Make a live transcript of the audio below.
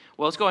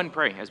Well, let's go ahead and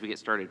pray as we get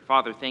started.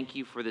 Father, thank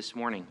you for this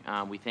morning.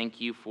 We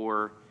thank you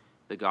for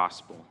the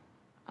gospel.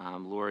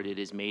 Lord, it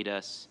has made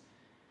us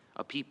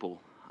a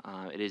people.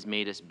 It has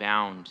made us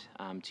bound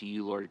to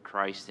you, Lord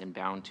Christ, and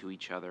bound to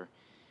each other.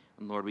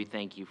 And Lord, we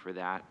thank you for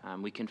that.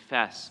 We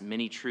confess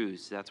many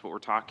truths. That's what we're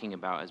talking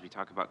about as we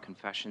talk about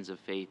confessions of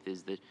faith,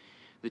 is that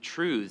the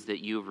truths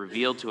that you have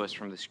revealed to us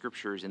from the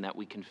Scriptures and that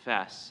we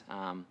confess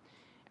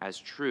as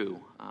true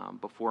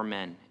before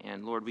men.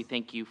 And Lord, we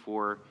thank you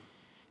for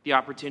the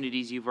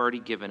opportunities you've already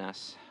given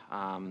us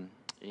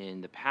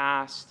in the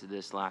past,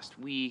 this last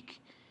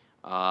week.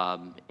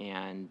 Lord,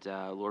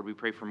 we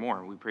pray for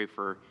more. We pray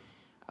for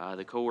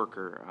the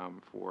coworker,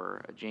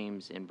 for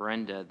James and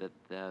Brenda,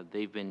 that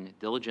they've been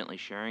diligently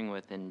sharing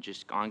with, and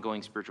just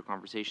ongoing spiritual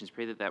conversations.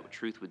 Pray that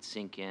truth would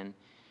sink in,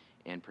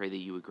 and pray that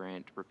you would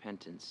grant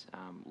repentance.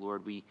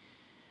 Lord, we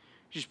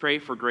just pray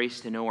for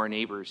grace to know our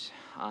neighbors,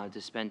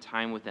 to spend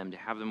time with them, to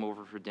have them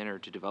over for dinner,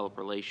 to develop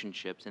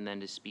relationships, and then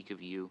to speak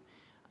of you.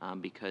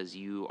 Because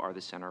you are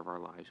the center of our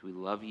lives. We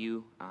love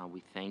you.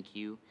 We thank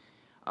you.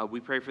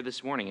 We pray for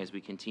this morning as we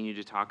continue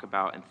to talk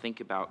about and think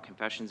about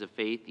confessions of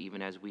faith,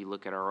 even as we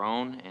look at our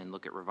own and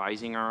look at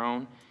revising our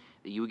own,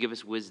 that you would give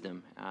us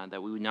wisdom,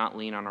 that we would not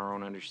lean on our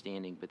own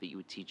understanding, but that you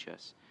would teach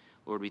us.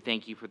 Lord, we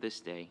thank you for this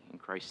day. In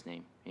Christ's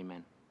name,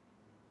 amen.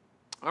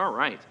 All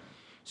right.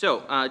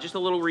 So just a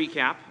little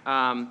recap.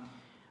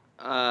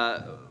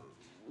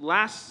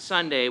 Last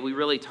Sunday, we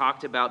really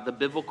talked about the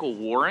biblical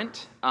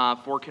warrant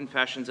for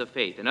confessions of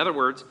faith. In other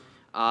words,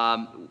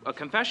 a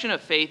confession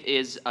of faith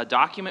is a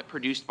document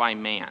produced by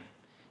man.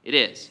 It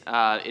is.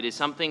 It is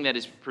something that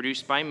is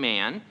produced by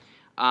man.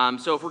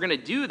 So if we're going to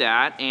do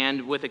that,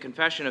 and with a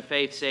confession of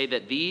faith say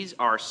that these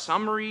are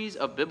summaries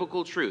of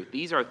biblical truth,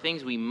 these are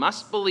things we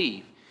must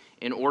believe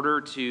in order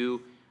to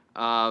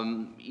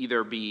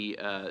either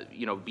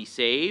be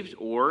saved,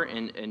 or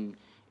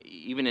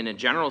even in a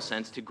general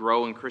sense, to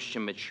grow in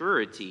Christian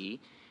maturity,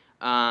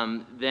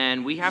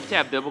 then we have to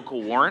have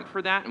biblical warrant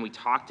for that, and we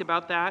talked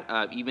about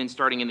that, even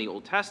starting in the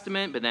Old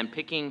Testament, but then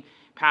picking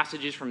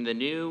passages from the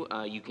New.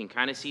 You can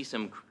kind of see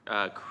some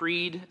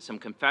creed, some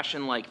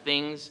confession-like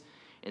things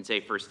in, say,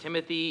 1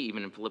 Timothy,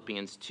 even in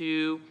Philippians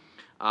 2.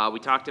 We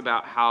talked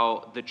about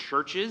how the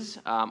churches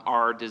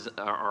are,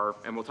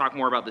 and we'll talk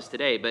more about this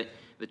today, but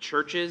the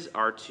churches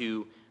are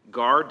to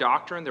guard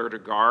doctrine, they're to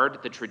guard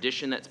the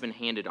tradition that's been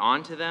handed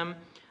on to them.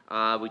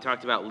 We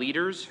talked about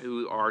leaders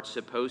who are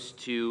supposed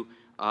to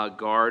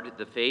guard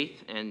the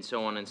faith, and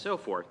so on and so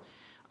forth.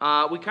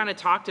 We kind of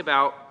talked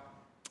about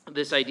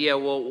this idea,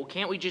 well,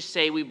 can't we just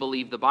say we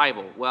believe the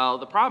Bible? Well,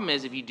 the problem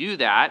is, if you do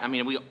that,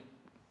 we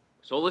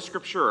sola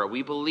scriptura,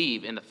 we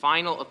believe in the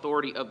final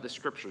authority of the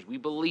Scriptures. We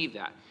believe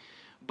that.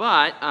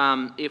 But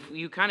if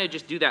you kind of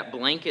just do that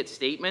blanket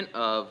statement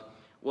of,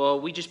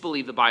 well, we just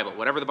believe the Bible.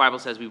 Whatever the Bible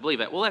says, we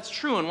believe it. Well, that's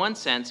true in one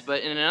sense,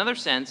 but in another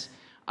sense,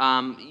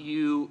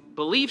 you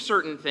believe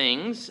certain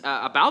things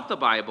about the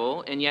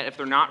Bible, and yet if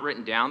they're not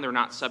written down, they're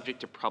not subject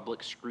to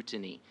public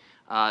scrutiny.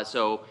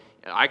 So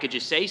I could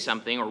just say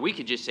something, or we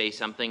could just say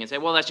something and say,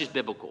 well, that's just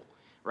biblical,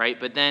 right?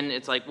 But then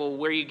it's like, well,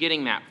 where are you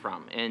getting that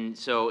from? And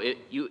so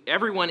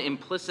everyone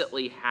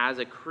implicitly has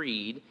a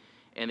creed,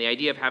 and the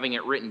idea of having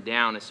it written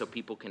down is so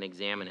people can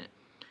examine it.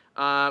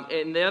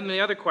 And then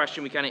the other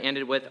question we kind of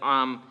ended with,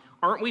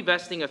 aren't we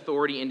vesting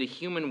authority into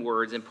human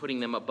words and putting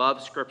them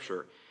above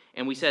Scripture?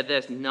 And we said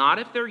this, not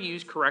if they're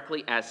used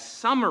correctly as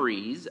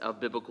summaries of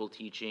biblical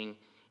teaching,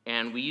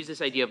 and we use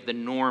this idea of the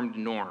normed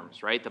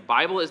norms, right? The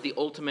Bible is the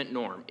ultimate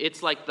norm.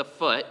 It's like the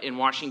foot in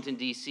Washington,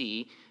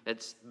 D.C.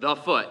 That's the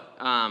foot.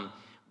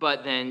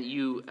 But then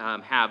you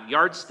have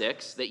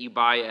yardsticks that you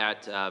buy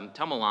at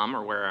Tumalum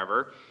or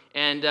wherever,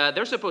 and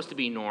they're supposed to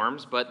be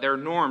norms, but they're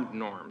normed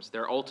norms.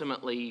 They're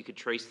ultimately, you could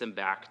trace them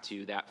back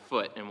to that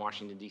foot in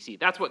Washington, D.C.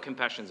 That's what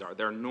confessions are.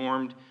 They're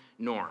normed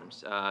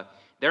norms.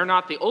 They're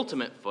not the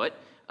ultimate foot,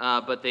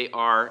 but they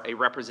are a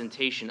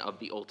representation of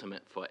the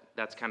ultimate foot.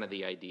 That's kind of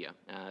the idea,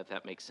 if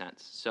that makes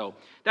sense. So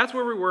that's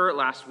where we were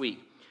last week.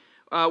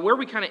 Where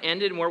we kind of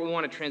ended and where we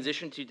want to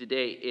transition to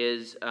today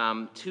is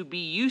to be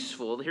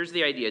useful. Here's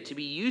the idea. To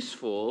be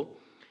useful,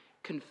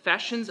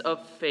 confessions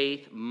of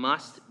faith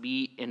must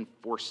be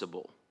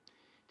enforceable.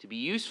 To be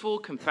useful,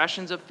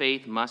 confessions of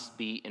faith must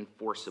be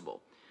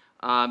enforceable.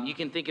 You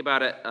can think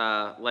about it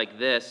like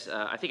this.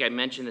 I think I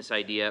mentioned this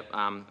idea.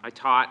 I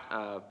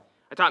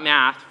taught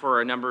math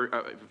for a number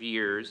of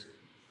years,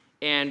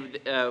 and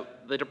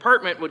the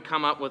department would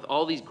come up with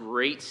all these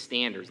great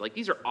standards. Like,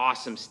 these are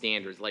awesome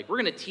standards. Like,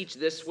 we're going to teach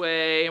this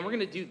way, and we're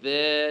going to do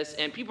this,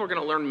 and people are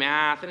going to learn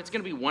math, and it's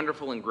going to be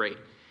wonderful and great.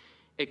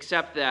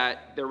 Except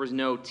that there was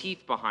no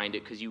teeth behind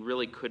it, because you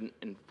really couldn't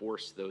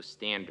enforce those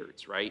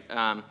standards, right?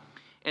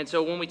 And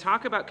so when we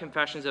talk about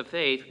confessions of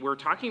faith, we're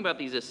talking about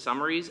these as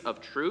summaries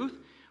of truth,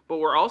 but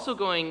we're also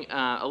going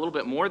a little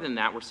bit more than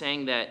that. We're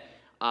saying that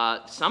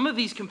some of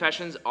these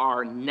confessions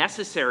are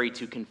necessary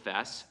to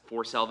confess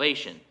for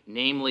salvation,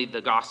 namely the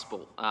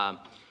gospel.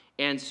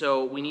 And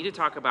so we need to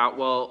talk about,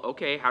 well,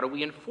 okay, how do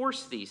we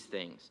enforce these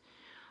things?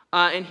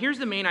 And here's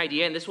the main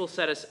idea, and this will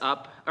set us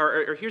up,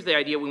 or here's the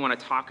idea we want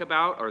to talk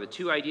about, or the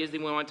two ideas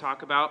that we want to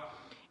talk about,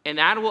 and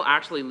that will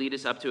actually lead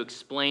us up to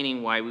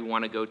explaining why we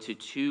want to go to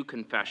two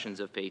confessions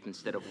of faith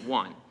instead of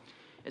one.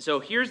 And so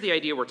here's the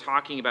idea we're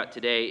talking about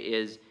today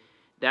is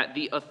that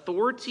the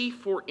authority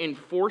for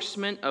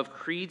enforcement of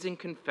creeds and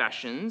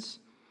confessions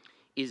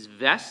is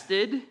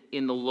vested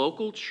in the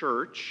local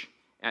church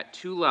at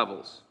two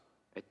levels.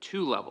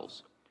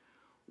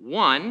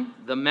 One,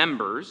 the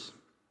members,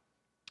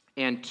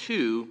 and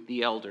two,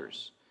 the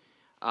elders.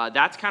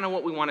 That's kind of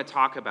what we want to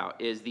talk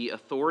about, is the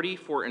authority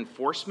for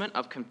enforcement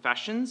of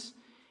confessions.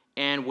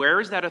 And where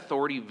is that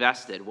authority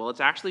vested? Well, it's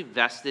actually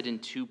vested in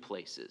two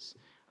places.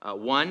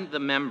 One, the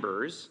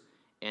members,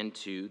 and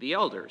two, the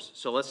elders.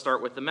 So let's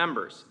start with the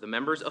members. The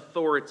members'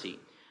 authority.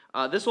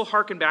 This will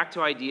harken back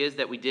to ideas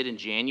that we did in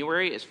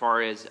January as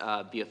far as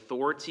the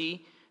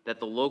authority that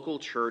the local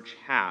church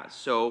has.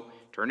 So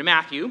turn to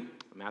Matthew.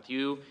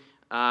 Matthew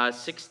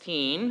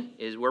 16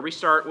 is where we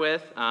start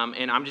with,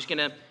 and I'm just going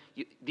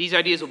to, these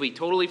ideas will be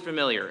totally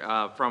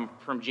familiar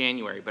from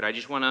January, but I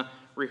just want to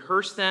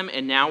rehearse them,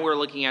 and now we're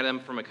looking at them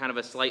from a kind of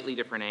a slightly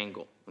different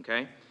angle,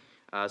 okay?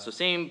 So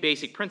same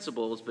basic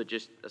principles, but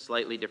just a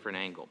slightly different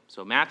angle.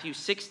 So Matthew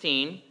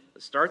 16,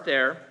 let's start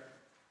there.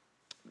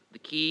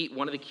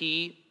 One of the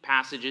key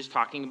passages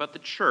talking about the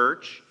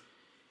church,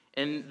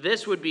 and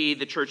this would be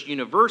the church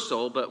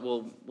universal, but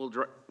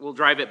we'll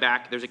drive it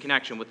back. There's a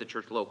connection with the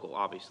church local,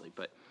 obviously,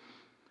 but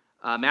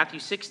Matthew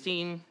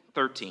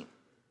 16:13.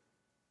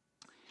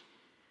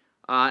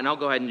 And I'll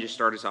go ahead and just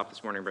start us off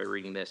this morning by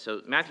reading this.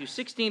 So Matthew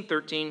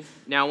 16:13.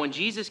 Now when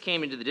Jesus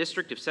came into the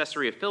district of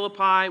Caesarea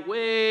Philippi,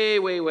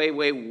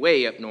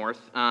 way up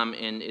north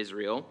in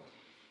Israel,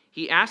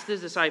 he asked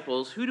his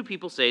disciples, "Who do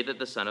people say that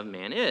the Son of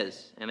Man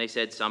is?" And they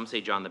said, "Some say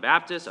John the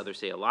Baptist, others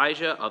say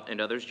Elijah, and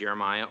others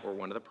Jeremiah or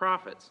one of the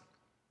prophets."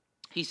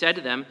 He said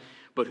to them,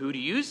 "But who do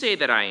you say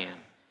that I am?"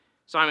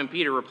 Simon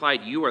Peter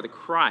replied, "You are the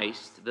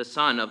Christ, the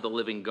Son of the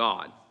living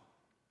God."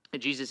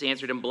 And Jesus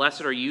answered him,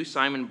 "Blessed are you,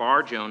 Simon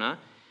Bar-Jonah,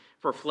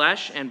 for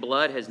flesh and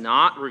blood has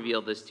not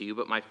revealed this to you,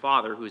 but my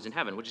Father who is in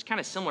heaven," which is kind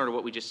of similar to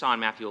what we just saw in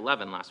Matthew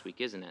 11 last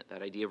week, isn't it?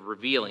 That idea of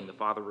revealing, the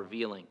Father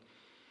revealing.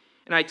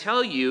 "And I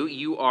tell you,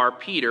 you are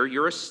Peter,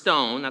 you're a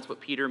stone," that's what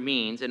Peter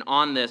means, "and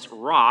on this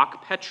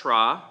rock,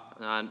 Petra,"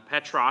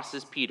 Petros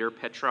is Peter,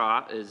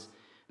 Petra is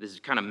this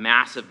kind of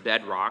massive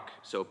bedrock.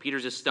 So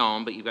Peter's a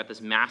stone, but you've got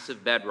this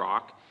massive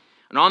bedrock.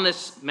 "And on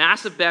this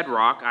massive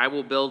bedrock I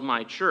will build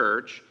my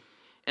church,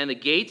 and the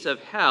gates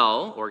of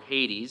hell," or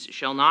Hades,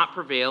 "shall not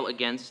prevail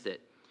against it.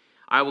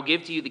 I will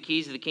give to you the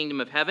keys of the kingdom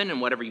of heaven,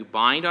 and whatever you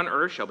bind on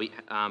earth shall be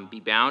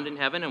bound in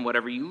heaven, and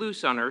whatever you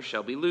loose on earth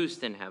shall be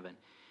loosed in heaven."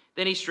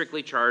 Then he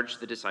strictly charged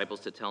the disciples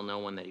to tell no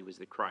one that he was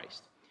the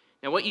Christ.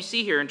 Now what you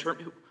see here,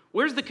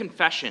 where's the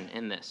confession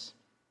in this?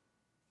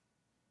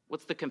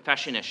 What's the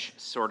confession-ish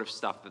sort of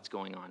stuff that's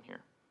going on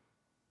here?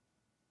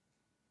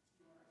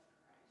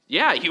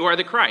 Yeah, you are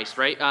the Christ,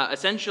 right?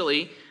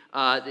 Essentially,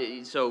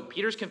 so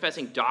Peter's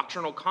confessing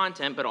doctrinal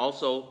content, but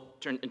also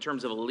in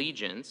terms of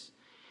allegiance.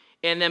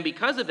 And then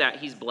because of that,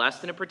 he's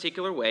blessed in a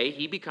particular way.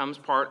 He becomes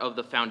part of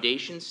the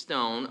foundation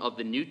stone of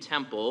the new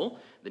temple,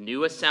 the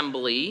new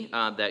assembly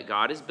that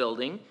God is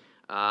building,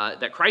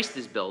 that Christ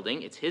is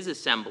building. It's his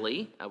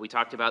assembly. We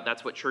talked about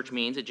that's what church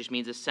means. It just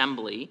means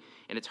assembly.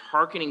 And it's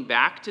hearkening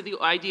back to the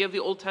idea of the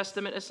Old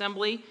Testament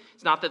assembly.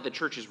 It's not that the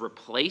church is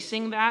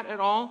replacing that at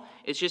all.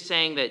 It's just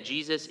saying that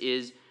Jesus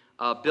is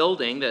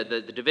building.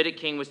 The Davidic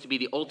king was to be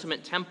the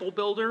ultimate temple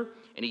builder.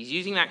 And he's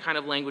using that kind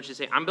of language to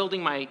say, I'm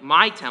building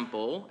my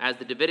temple as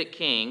the Davidic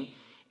king,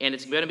 and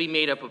it's going to be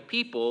made up of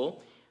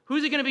people.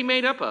 Who's it going to be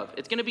made up of?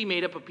 It's going to be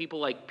made up of people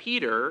like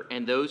Peter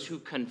and those who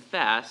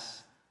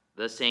confess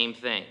the same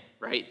thing,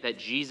 right? That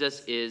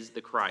Jesus is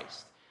the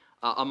Christ.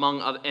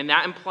 Among other, and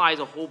that implies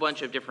a whole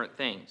bunch of different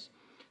things.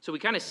 So we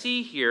kind of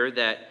see here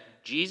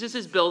that Jesus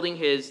is building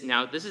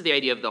now this is the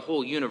idea of the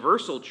whole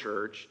universal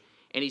church,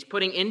 and he's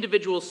putting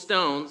individual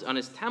stones on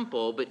his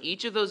temple, but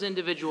each of those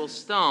individual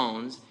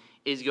stones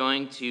is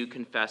going to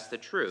confess the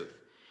truth.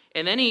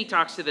 And then he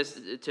talks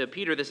to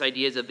Peter this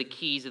ideas of the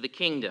keys of the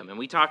kingdom. And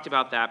we talked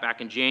about that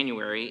back in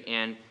January.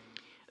 And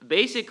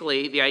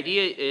basically, the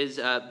idea is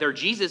they're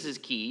Jesus'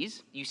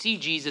 keys. You see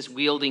Jesus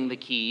wielding the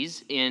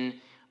keys in,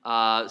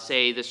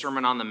 say, the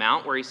Sermon on the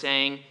Mount, where he's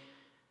saying,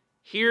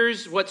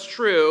 here's what's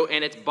true,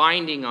 and it's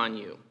binding on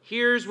you.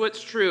 Here's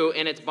what's true,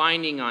 and it's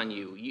binding on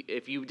you.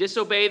 If you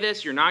disobey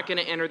this, you're not going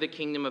to enter the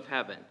kingdom of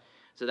heaven.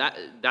 So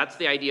that's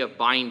the idea of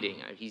binding.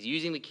 He's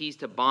using the keys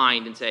to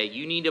bind and say,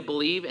 you need to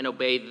believe and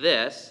obey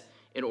this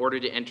in order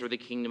to enter the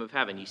kingdom of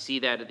heaven. You see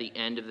that at the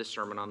end of the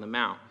Sermon on the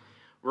Mount.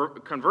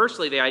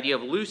 Conversely, the idea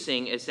of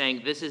loosing is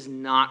saying, this is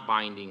not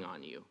binding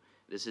on you.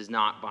 This is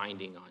not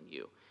binding on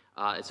you.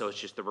 And so it's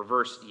just the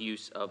reverse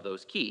use of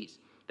those keys.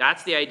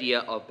 That's the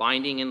idea of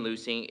binding and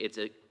loosing. It's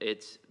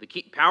the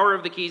power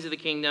of the keys of the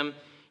kingdom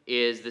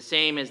is the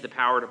same as the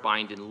power to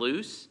bind and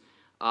loose.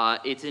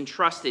 It's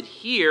entrusted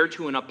here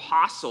to an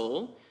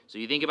apostle. So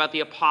you think about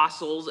the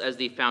apostles as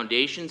the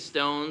foundation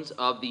stones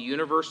of the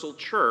universal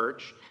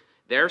church.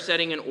 They're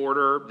setting in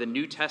order the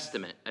New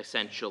Testament,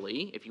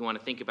 essentially, if you want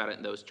to think about it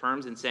in those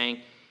terms, and saying,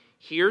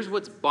 here's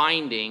what's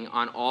binding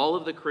on all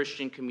of the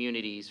Christian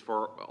communities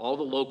for all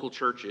the local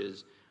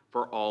churches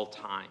for all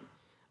time.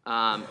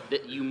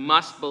 That you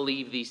must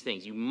believe these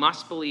things. You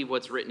must believe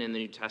what's written in the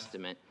New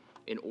Testament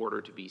in order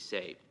to be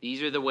saved.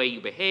 These are the way you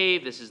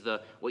behave. This is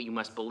what you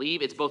must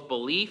believe. It's both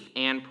belief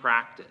and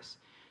practice.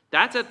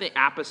 That's at the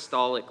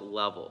apostolic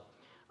level.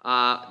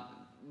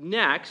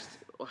 Next,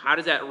 how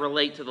does that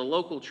relate to the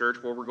local church?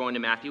 Well, we're going to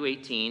Matthew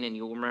 18, and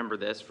you'll remember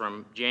this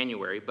from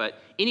January. But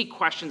any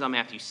questions on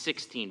Matthew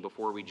 16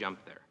 before we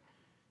jump there?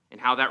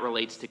 And how that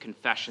relates to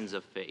confessions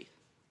of faith?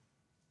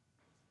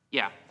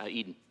 Yeah,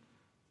 Eden.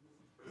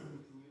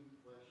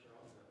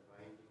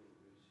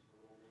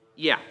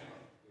 Yeah.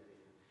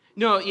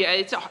 No, yeah,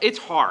 it's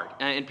hard,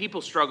 and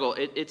people struggle.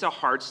 It's a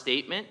hard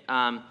statement.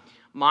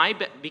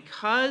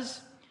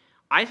 Because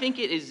I think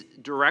it is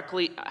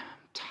directly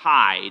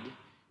tied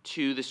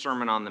to the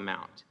Sermon on the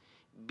Mount.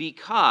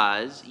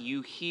 Because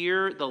you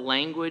hear the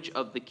language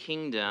of the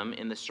kingdom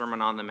in the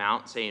Sermon on the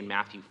Mount, say in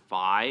Matthew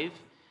 5.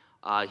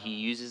 He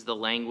uses the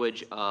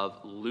language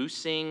of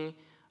loosing.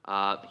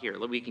 Here,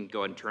 we can go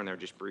ahead and turn there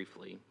just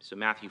briefly. So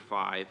Matthew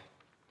 5.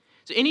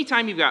 So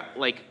anytime you've got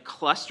like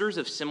clusters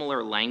of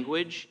similar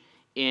language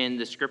in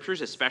the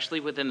scriptures, especially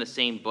within the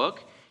same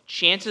book,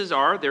 chances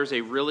are there's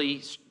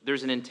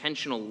an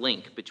intentional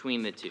link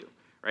between the two,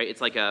 right?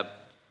 It's like a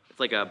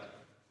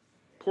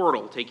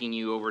portal taking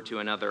you over to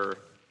another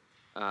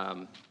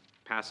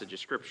passage of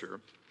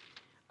scripture.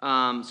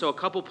 So a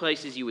couple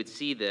places you would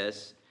see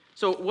this.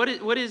 So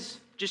what is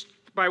just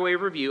by way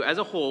of review, as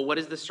a whole, what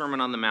is the Sermon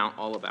on the Mount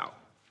all about?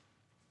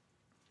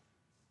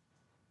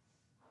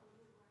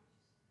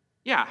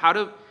 Yeah,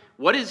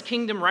 what does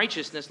kingdom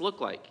righteousness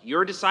look like?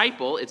 Your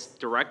disciple, it's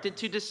directed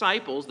to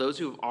disciples, those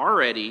who've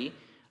already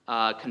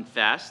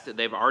confessed,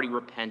 they've already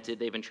repented,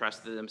 they've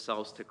entrusted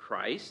themselves to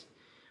Christ.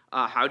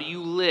 How do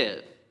you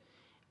live?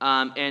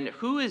 And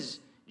who is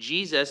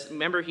Jesus?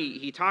 Remember,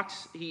 he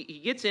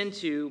gets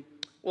into,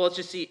 well, let's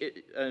just see,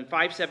 in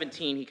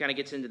 5:17, he kind of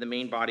gets into the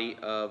main body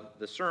of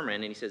the sermon,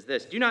 and he says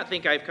this, "Do not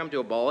think I have come to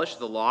abolish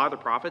the law of the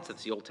prophets,"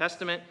 that's the Old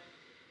Testament.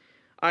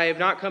 "I have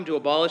not come to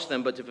abolish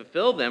them, but to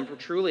fulfill them, for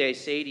truly I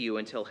say to you,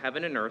 until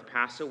heaven and earth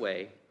pass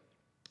away,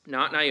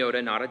 not an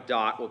iota, not a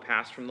dot will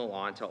pass from the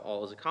law until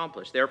all is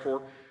accomplished.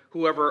 Therefore,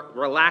 whoever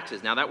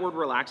relaxes," now that word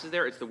relaxes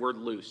there, it's the word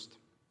loosed.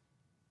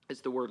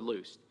 It's the word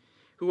loosed.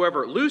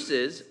 "Whoever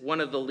looses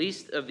one of the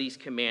least of these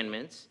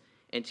commandments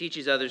and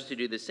teaches others to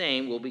do the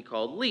same will be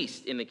called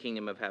least in the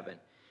kingdom of heaven.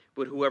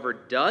 But whoever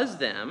does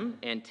them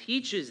and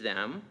teaches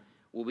them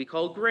will be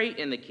called great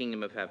in the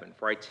kingdom of heaven.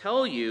 For I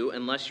tell you,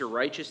 unless your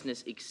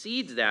righteousness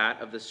exceeds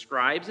that of the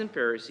scribes and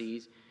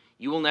Pharisees,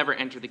 you will never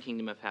enter the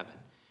kingdom of heaven."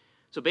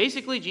 So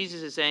basically,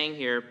 Jesus is saying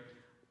here,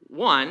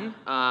 one,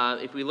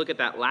 if we look at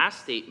that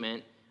last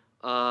statement,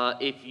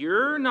 if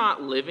you're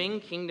not living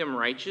kingdom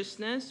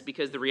righteousness,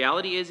 because the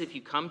reality is if you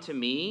come to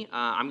me,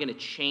 I'm going to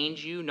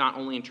change you not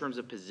only in terms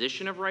of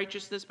position of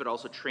righteousness, but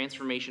also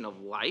transformation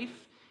of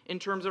life in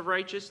terms of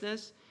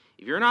righteousness.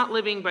 If you're not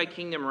living by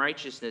kingdom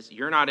righteousness,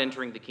 you're not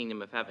entering the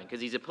kingdom of heaven.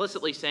 Because he's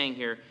implicitly saying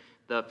here,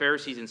 the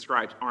Pharisees and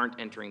scribes aren't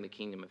entering the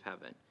kingdom of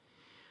heaven.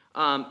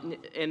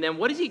 And then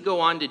what does he go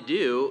on to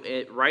do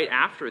right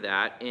after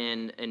that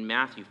in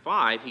Matthew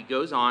 5? He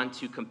goes on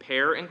to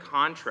compare and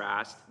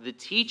contrast the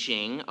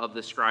teaching of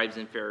the scribes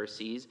and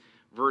Pharisees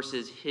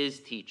versus his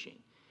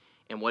teaching.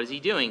 And what is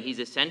he doing? He's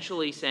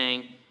essentially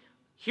saying,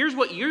 here's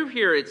what you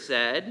hear it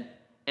said,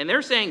 and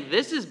they're saying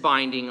this is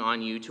binding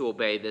on you to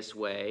obey this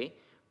way,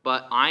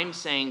 but I'm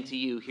saying to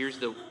you, here's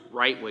the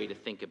right way to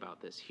think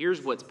about this.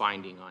 Here's what's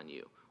binding on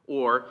you.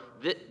 Or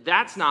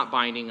that's not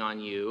binding on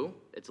you.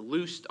 It's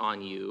loosed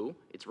on you.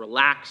 It's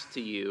relaxed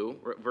to you.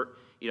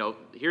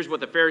 Here's what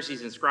the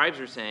Pharisees and scribes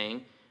are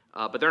saying,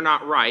 but they're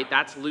not right.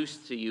 That's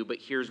loosed to you, but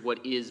here's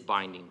what is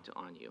binding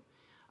on you.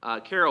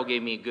 Carol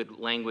gave me a good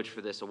language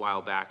for this a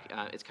while back.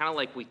 It's kind of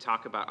like we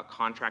talk about a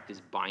contract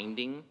is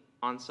binding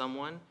on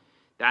someone.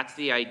 That's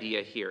the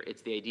idea here.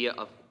 It's the idea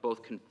of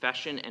both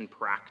confession and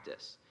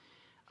practice.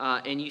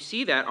 And you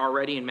see that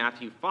already in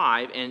Matthew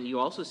 5, and you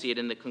also see it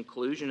in the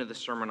conclusion of the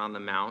Sermon on the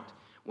Mount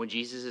when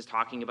Jesus is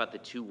talking about the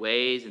two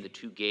ways and the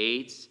two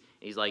gates.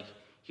 He's like,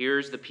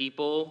 here's the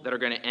people that are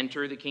going to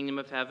enter the kingdom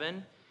of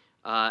heaven.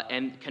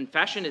 And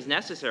confession is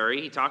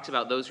necessary. He talks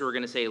about those who are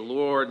going to say,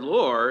 Lord,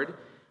 Lord,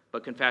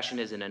 but confession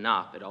isn't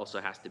enough. It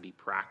also has to be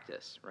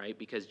practice, right?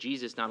 Because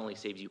Jesus not only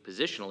saves you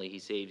positionally, he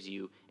saves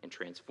you and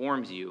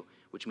transforms you,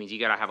 which means you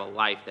got to have a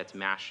life that's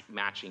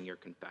matching your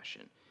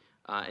confession.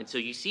 And so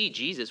you see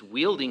Jesus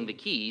wielding the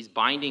keys,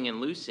 binding and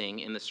loosing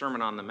in the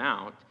Sermon on the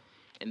Mount.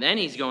 And then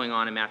he's going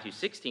on in Matthew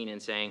 16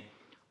 and saying,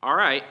 all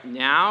right,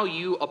 now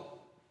you,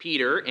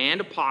 Peter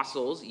and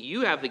apostles,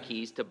 you have the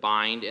keys to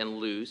bind and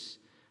loose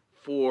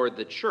for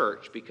the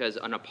church, because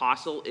an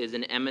apostle is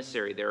an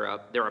emissary. They're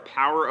a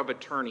power of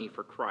attorney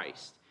for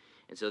Christ.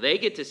 And so they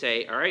get to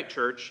say, all right,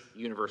 church,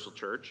 universal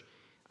church,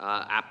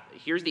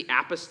 here's the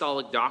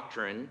apostolic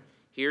doctrine.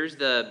 Here's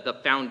the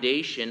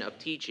foundation of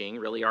teaching,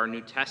 really our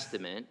New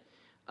Testament.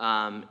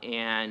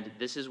 And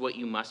this is what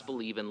you must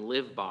believe and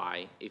live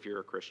by if you're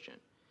a Christian.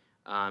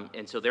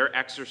 And so they're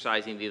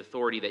exercising the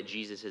authority that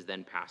Jesus has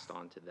then passed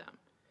on to them.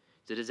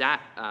 So does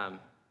that,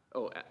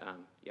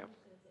 yeah.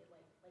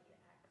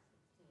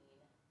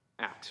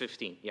 Acts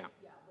 15, yeah.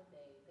 Yeah, when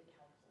the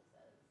council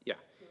says, yeah.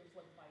 Here's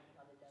what's binding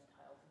on the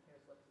Gentiles and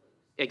here's what's loose.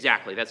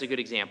 Exactly, that's a good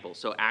example.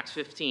 So Acts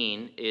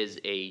 15 is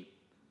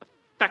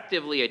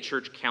effectively a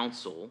church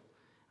council,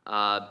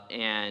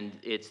 and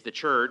it's the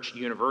church,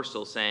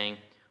 universal, saying,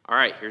 all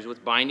right, here's what's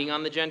binding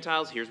on the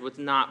Gentiles, here's what's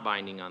not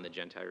binding on the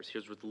Gentiles,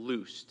 here's what's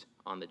loosed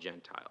on the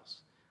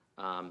Gentiles.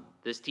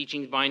 This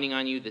teaching's binding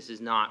on you, this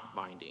is not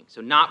binding. So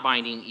not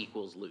binding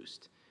equals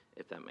loosed,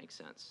 if that makes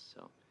sense.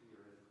 So.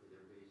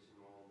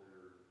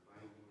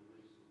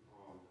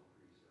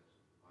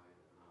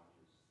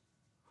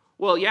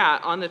 Well, yeah,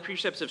 on the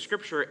precepts of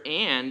Scripture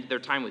and their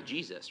time with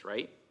Jesus,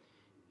 right?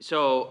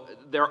 So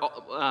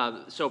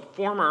so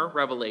former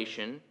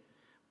revelation,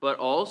 but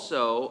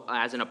also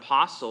as an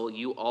apostle,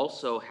 you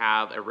also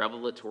have a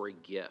revelatory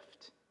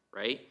gift,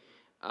 right?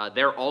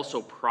 They're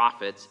also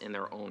prophets in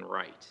their own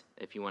right,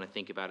 if you want to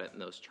think about it in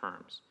those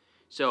terms.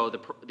 So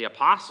the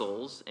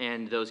apostles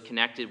and those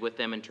connected with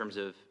them in terms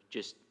of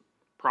just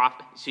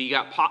prophet. So you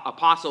got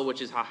apostle,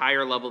 which is a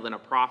higher level than a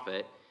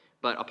prophet,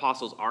 but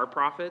apostles are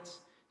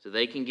prophets. So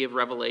they can give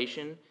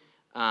revelation.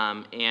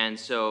 And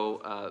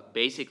so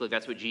basically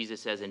that's what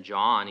Jesus says in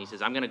John. He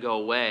says, I'm going to go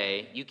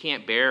away. You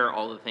can't bear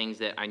all the things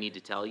that I need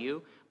to tell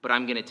you, but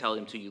I'm going to tell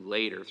them to you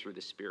later through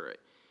the Spirit.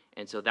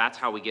 And so that's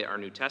how we get our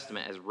New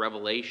Testament as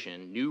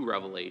revelation, new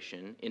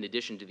revelation, in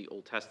addition to the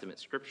Old Testament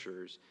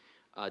scriptures,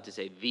 to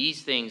say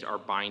these things are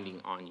binding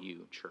on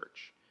you,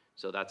 church.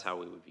 So that's how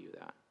we would view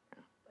that.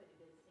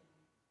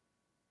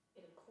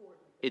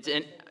 It's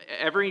in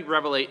every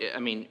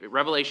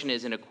revelation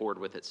is in accord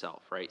with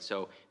itself, right?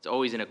 So it's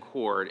always in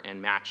accord and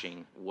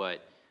matching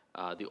what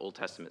the Old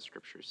Testament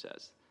Scripture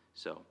says.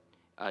 So,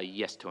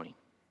 yes, Tony.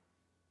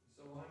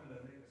 So I'm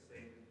going to make a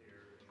statement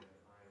here, and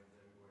I am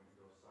then going to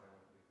go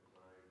silent because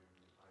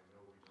I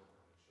know we don't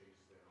have to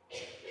chase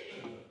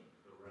down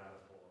the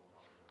rabbit hole. I'm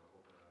probably going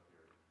to open up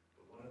here.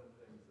 But one of the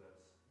things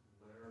that's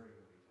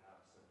glaringly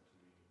absent to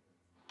me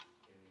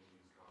in any of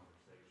these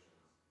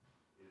conversations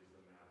is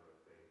the matter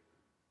of faith.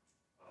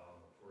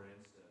 For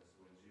instance,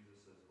 when Jesus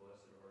says,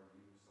 "Blessed are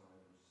you,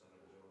 Simon, son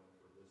of Jonah,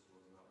 for this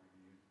was not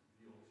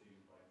revealed to you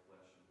by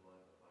flesh and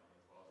blood, but by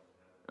my Father in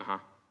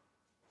heaven."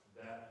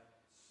 That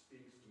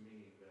speaks to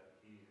me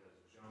that he has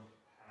jumped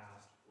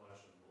past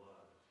flesh and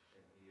blood,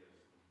 and he has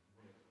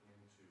went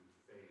into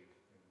faith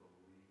and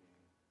believing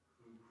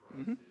who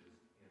Christ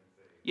is in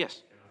faith.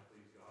 Yes. Can I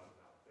please God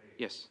about faith?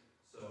 Yes.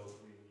 So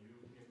when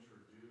you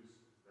introduce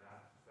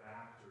that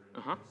factor in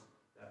this,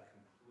 that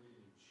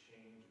completely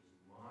changes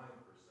my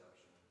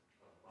perception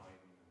of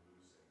binding and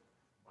loosing.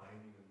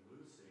 Binding and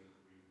loosing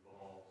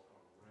revolves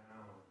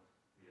around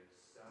the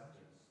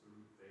acceptance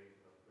through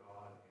faith of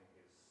God and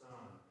his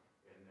Son,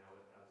 and now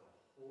it adds a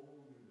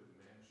whole new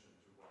dimension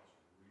to what's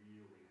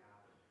really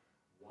happened.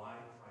 Why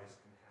Christ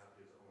can have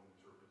his own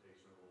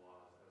interpretation of the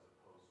laws as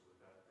opposed to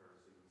the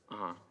Pharisees and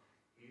Sadducees.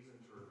 He's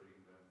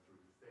interpreting them through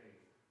faith,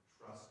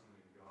 trusting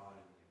in God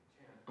and the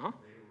intent.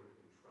 They were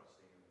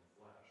entrusting in the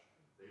flesh.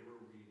 They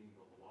were reading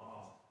the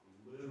law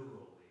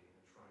literally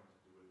and trying to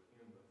do it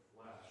in the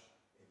flesh.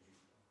 And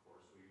of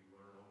course, we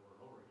learn over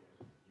and over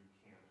again, you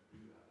can't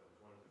do that. That was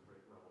one of the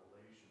great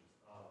revelations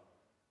of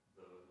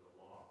the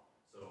law.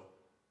 So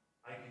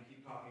I can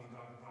keep talking.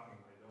 I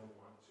don't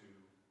want to,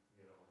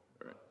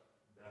 but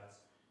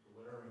that's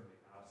glaringly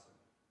absent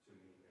to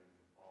me in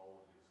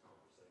all of these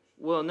conversations.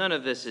 Well, none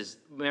of this is,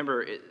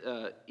 remember,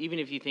 even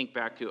if you think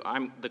back to,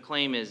 the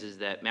claim is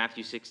that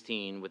Matthew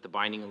 16, with the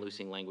binding and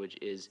loosing language,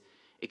 is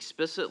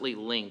explicitly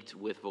linked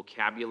with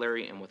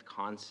vocabulary and with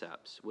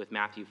concepts, with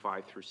Matthew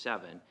 5 through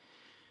 7.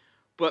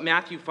 But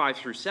Matthew 5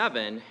 through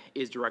 7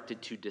 is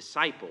directed to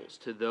disciples,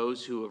 to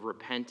those who have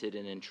repented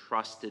and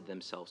entrusted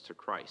themselves to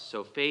Christ.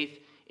 So faith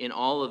in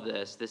all of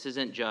this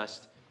isn't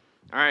just,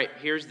 all right,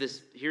 here's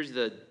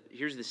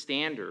the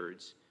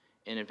standards.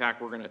 And in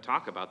fact, we're going to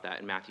talk about that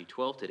in Matthew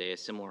 12 today, a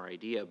similar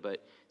idea.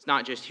 But it's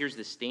not just here's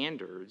the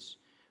standards,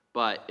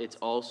 but it's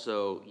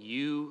also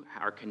you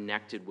are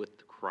connected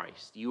with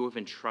Christ. You have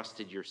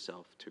entrusted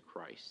yourself to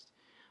Christ.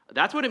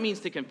 That's what it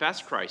means to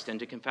confess Christ and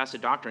to confess a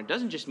doctrine. It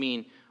doesn't just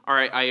mean, all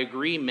right, I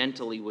agree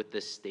mentally with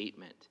this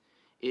statement.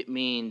 It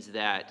means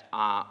that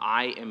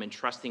I am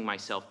entrusting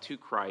myself to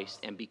Christ,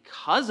 and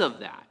because of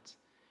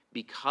that,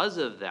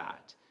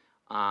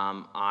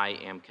 I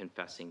am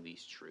confessing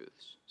these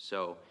truths.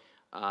 So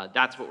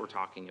that's what we're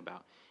talking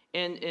about.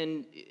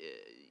 And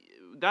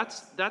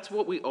that's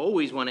what we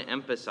always want to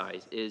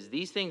emphasize, is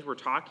these things we're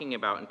talking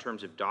about in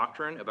terms of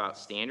doctrine, about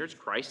standards.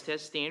 Christ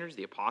has standards.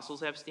 The apostles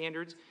have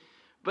standards.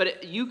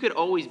 But you could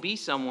always be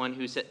someone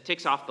who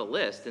ticks off the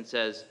list and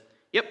says,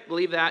 yep,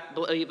 believe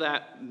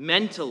that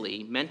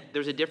mentally.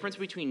 There's a difference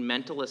between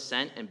mental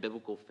assent and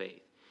biblical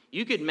faith.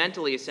 You could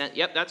mentally assent,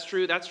 yep, that's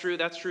true.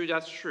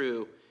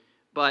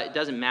 But it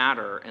doesn't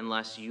matter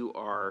unless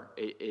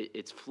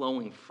it's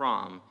flowing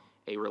from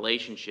a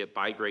relationship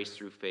by grace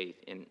through faith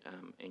in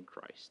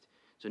Christ.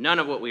 So none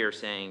of what we are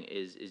saying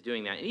is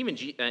doing that.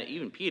 And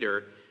even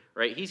Peter,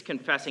 right, he's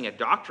confessing a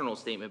doctrinal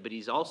statement, but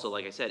he's also,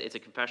 like I said, it's a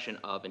confession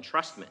of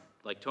entrustment.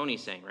 Like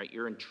Tony's saying, right,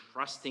 you're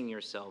entrusting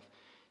yourself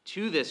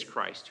to this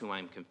Christ whom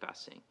I'm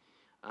confessing.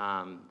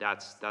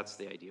 That's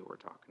the idea we're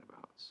talking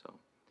about. So,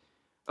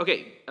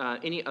 okay,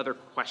 any other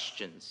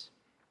questions?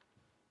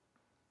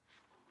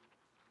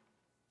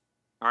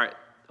 All right.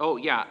 Oh,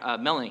 yeah,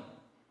 Melanie.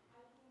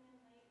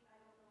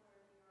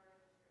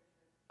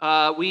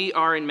 We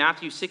are in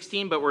Matthew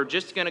 16, but we're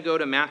just going to go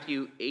to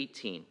Matthew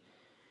 18.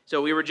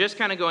 So we were just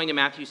kind of going to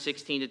Matthew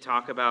 16 to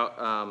talk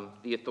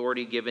about the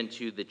authority given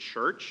to the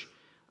church,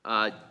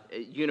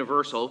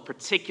 universal,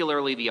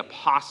 particularly the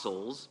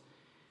apostles.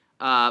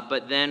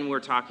 But then we're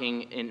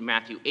talking in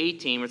Matthew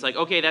 18, where it's like,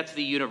 okay, that's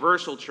the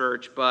universal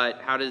church,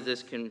 but how does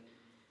this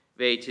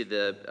convey to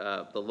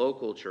the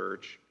local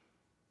church?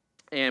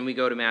 And we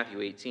go to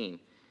Matthew 18.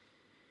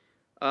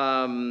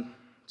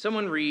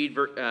 Someone read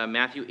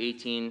Matthew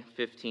 18,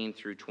 15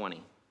 through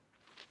 20.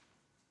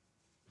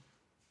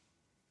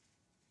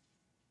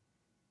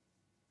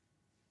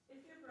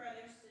 If your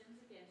brother sins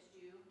against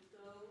you,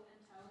 go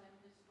and tell him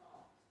his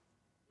fault,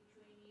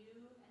 between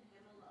you and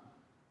him alone.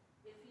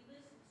 If he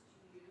listens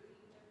to you,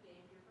 you have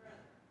gained your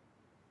brother.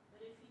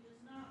 But if he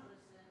does not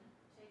listen,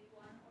 take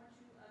one or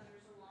two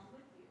others along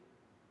with you,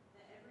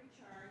 that every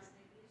charge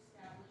may be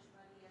established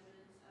by the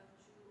evidence of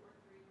 2 or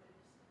 3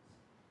 witnesses.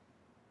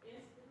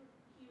 If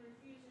he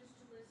refuses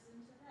to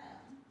listen to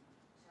them,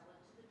 tell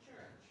it to the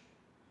church.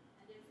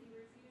 And if he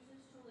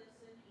refuses to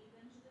listen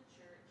even to the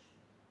church,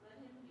 let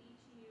him be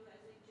to you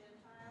as a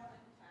Gentile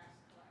and tax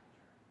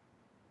collector.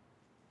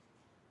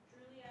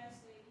 Truly I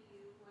say to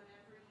you,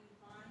 whatever you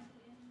bind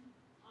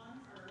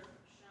on earth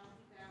shall be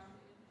bound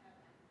in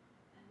heaven,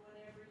 and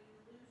whatever you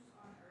loose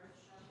on earth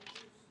shall be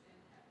loosed in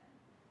heaven.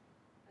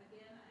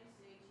 Again I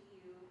say to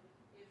you,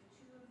 if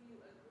 2 of you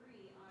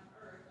agree on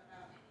earth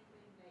about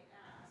anything they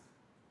ask,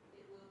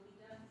 it will be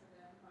done for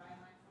them by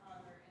my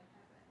Father in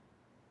heaven.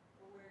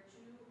 For where 2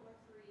 or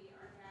 3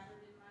 are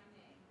gathered in my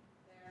name,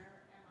 there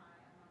am I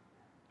among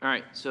them. All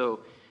right,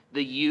 so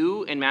the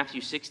you in Matthew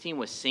 16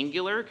 was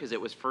singular because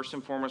it was first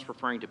and foremost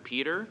referring to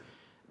Peter.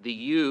 The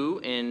you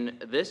in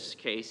this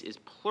case is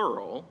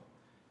plural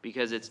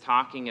because it's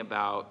talking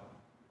about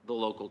the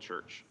local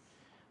church.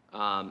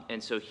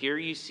 And so here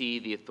you see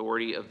the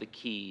authority of the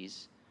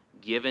keys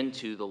given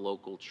to the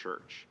local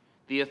church.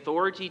 The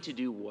authority to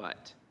do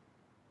what?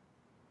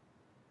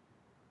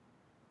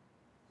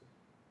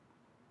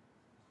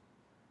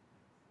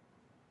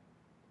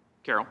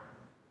 Carol?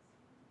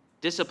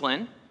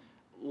 Discipline.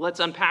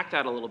 Let's unpack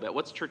that a little bit.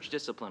 What's church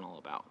discipline all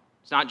about?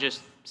 It's not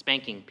just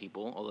spanking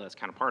people, although that's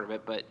kind of part of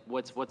it, but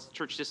what's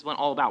church discipline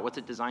all about? What's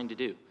it designed to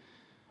do?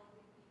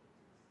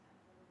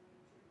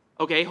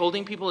 Okay,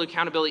 holding people to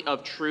accountability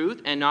of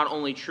truth, and not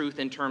only truth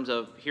in terms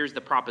of here's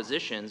the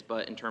propositions,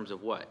 but in terms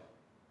of what?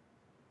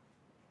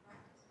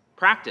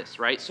 Practice,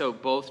 right? So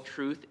both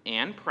truth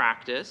and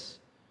practice.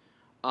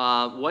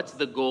 What's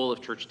the goal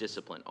of church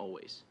discipline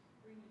always?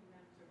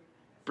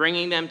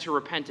 Bringing them to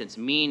repentance,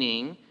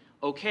 meaning,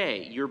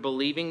 okay, you're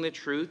believing the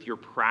truth, you're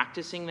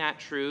practicing that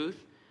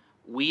truth.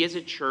 We as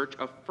a church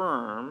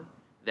affirm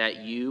that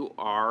you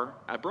are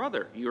a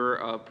brother, you're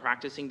a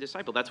practicing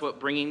disciple. That's what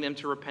bringing them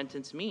to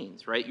repentance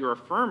means, right? You're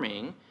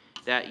affirming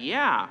that,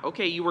 yeah,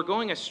 okay, you were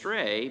going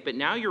astray, but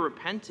now you're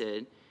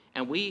repented,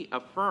 and we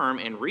affirm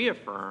and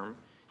reaffirm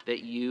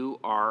that you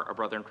are a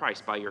brother in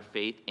Christ by your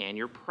faith and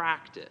your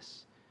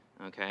practice,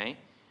 okay?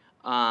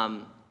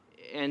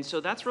 And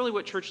so that's really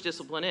what church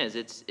discipline is.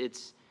 That's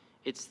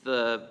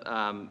the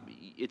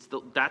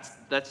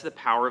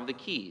power of the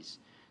keys.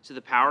 So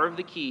the power of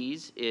the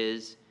keys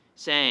is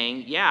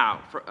saying, yeah,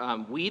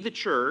 we the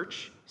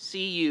church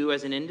see you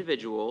as an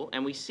individual,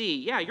 and we see,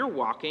 yeah, you're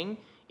walking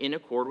in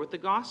accord with the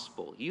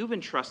gospel. You've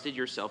entrusted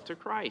yourself to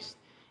Christ.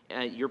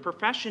 Your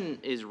profession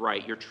is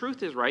right, your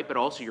truth is right, but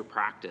also your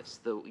practice.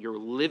 You're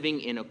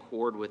living in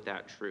accord with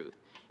that truth,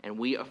 and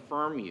we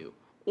affirm you.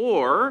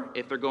 Or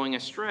if they're going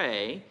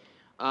astray,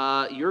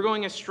 you're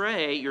going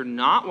astray, you're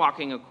not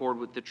walking in accord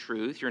with the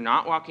truth, you're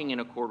not walking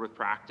in accord with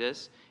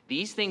practice.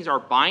 These things are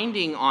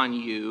binding on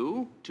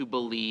you to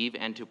believe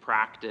and to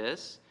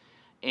practice,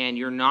 and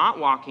you're not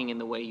walking in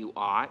the way you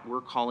ought.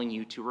 We're calling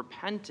you to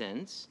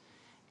repentance.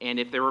 And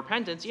if they're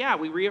repentance, yeah,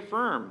 we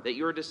reaffirm that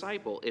you're a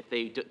disciple. If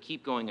they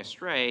keep going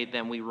astray,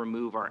 then we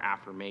remove our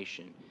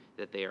affirmation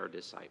that they are a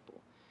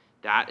disciple.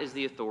 That is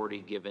the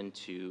authority given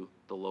to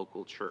the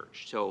local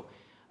church. So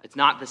it's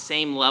not the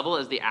same level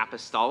as the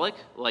apostolic.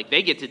 Like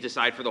they get to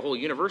decide for the whole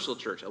universal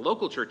church. A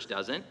local church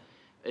doesn't.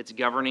 It's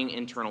governing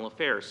internal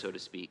affairs, so to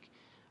speak.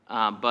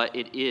 But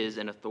it is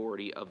an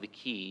authority of the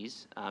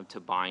keys to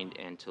bind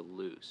and to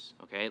loose.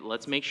 Okay,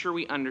 let's make sure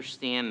we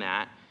understand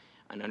that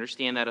and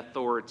understand that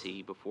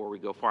authority before we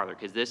go farther.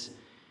 Because this,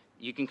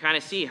 you can kind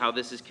of see how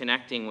this is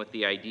connecting with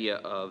the idea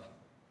of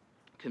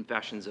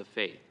confessions of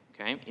faith.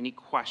 Okay, any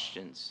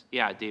questions?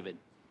 Yeah, David.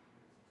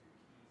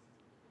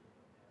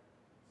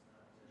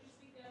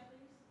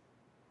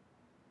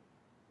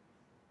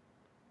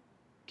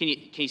 Can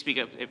you speak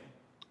up?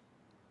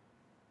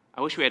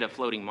 I wish we had a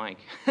floating mic.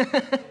 There's two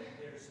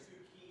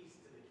keys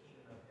to the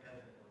kingdom of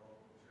heaven in the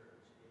local church.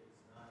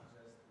 It's not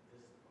just the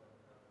discipline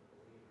of the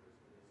believers,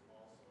 it is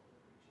also the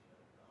preaching of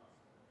the gospel.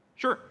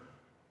 Sure.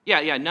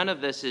 Yeah, none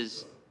of this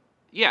is,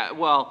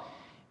 well,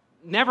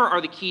 never are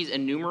the keys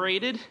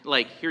enumerated,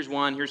 like here's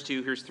 1, here's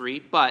 2, here's 3,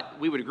 but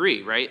we would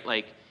agree, right?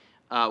 Like,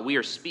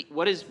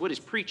 what is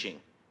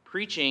preaching?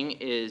 Preaching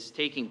is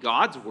taking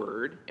God's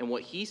word and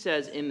what he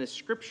says in the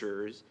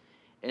scriptures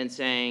and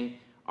saying,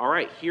 all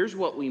right, here's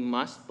what we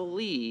must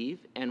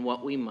believe and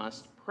what we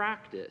must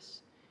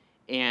practice.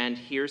 And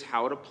here's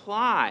how it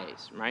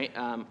applies, right?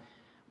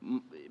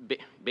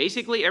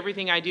 Basically,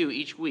 everything I do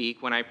each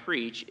week when I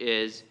preach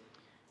is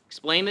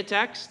explain the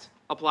text,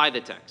 apply the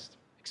text.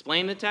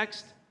 Explain the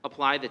text,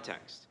 apply the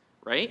text,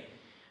 right?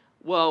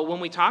 Well, when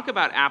we talk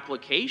about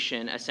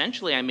application,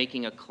 essentially I'm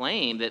making a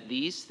claim that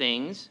these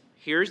things,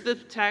 here's the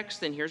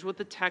text and here's what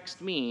the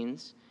text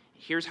means,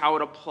 here's how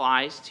it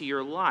applies to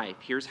your life,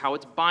 here's how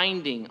it's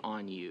binding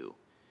on you.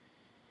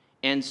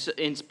 And so,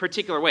 in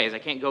particular ways, I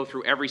can't go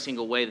through every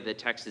single way that the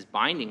text is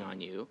binding on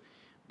you,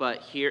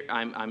 but here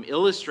I'm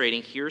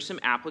illustrating, here's some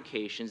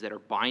applications that are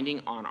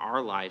binding on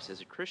our lives as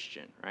a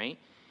Christian, right?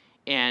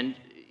 And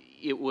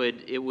it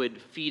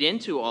would feed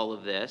into all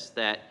of this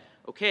that,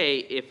 okay,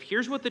 if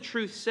here's what the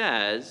truth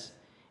says,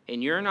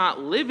 and you're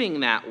not living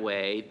that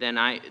way,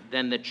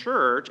 then the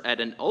church, at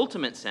an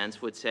ultimate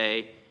sense, would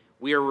say,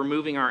 we are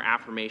removing our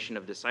affirmation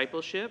of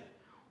discipleship,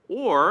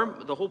 or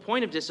the whole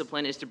point of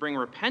discipline is to bring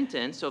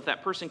repentance, so if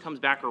that person comes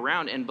back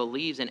around and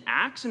believes and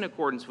acts in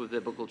accordance with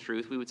biblical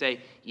truth, we would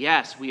say,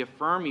 yes, we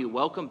affirm you,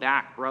 welcome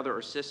back, brother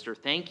or sister,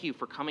 thank you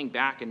for coming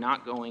back and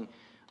not going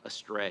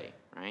astray,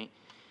 right?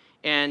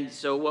 And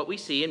so what we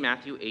see in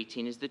Matthew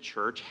 18 is the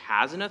church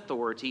has an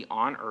authority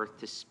on earth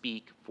to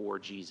speak for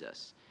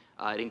Jesus.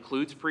 It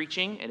includes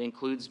preaching. It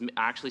includes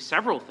actually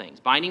several things.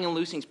 Binding and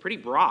loosing is pretty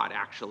broad,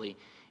 actually,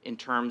 in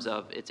terms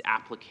of its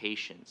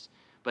applications.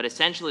 But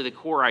essentially the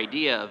core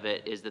idea of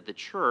it is that the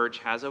church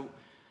has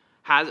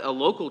a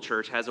local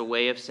church has a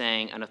way of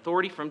saying an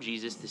authority from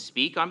Jesus to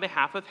speak on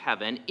behalf of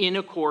heaven in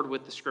accord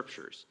with the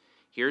scriptures.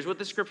 Here's what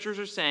the scriptures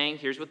are saying.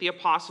 Here's what the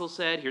apostles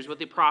said. Here's what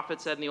the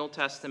prophets said in the Old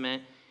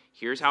Testament.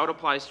 Here's how it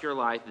applies to your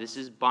life. This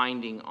is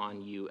binding on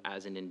you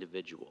as an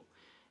individual.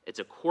 It's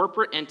a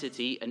corporate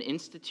entity, an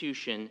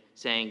institution,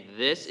 saying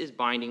this is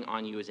binding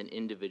on you as an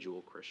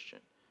individual Christian.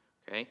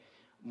 Okay?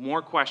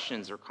 More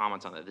questions or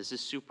comments on that? This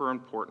is super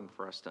important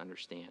for us to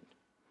understand.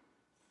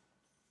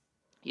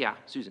 Yeah,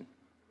 Susan.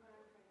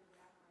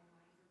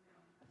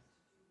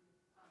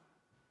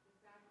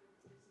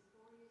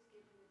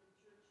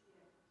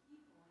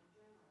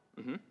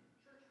 Mm-hmm.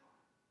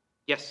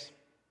 Yes.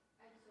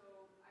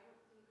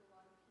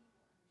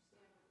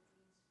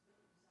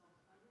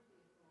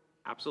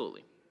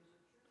 Absolutely.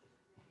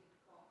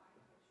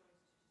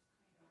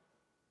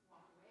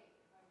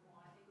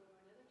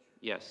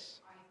 Yes.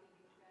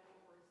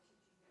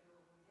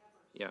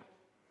 Yeah.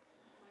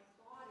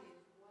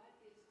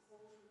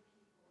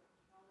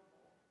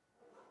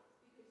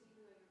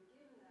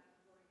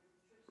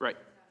 Right.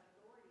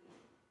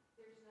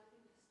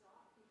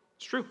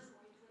 It's true.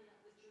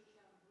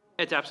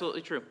 It's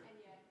absolutely true.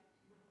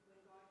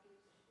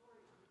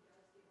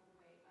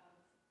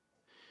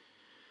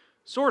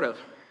 Sort of.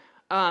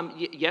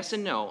 Yes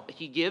and no.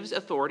 He gives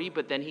authority,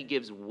 but then he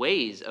gives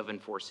ways of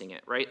enforcing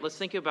it, right? Let's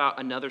think about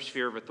another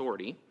sphere of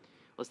authority.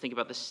 Let's think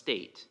about the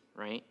state,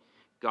 right?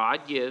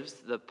 God gives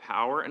the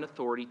power and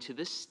authority to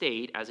the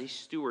state as a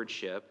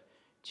stewardship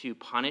to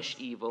punish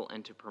evil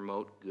and to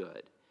promote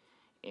good.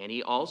 And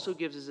he also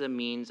gives us a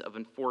means of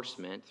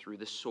enforcement through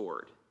the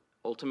sword,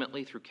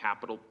 ultimately through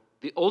capital.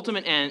 The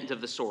ultimate end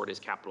of the sword is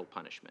capital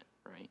punishment,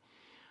 right?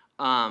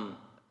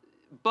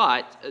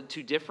 But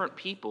to different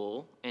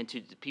people and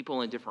to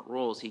people in different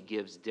roles, he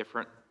gives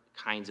different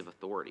kinds of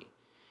authority.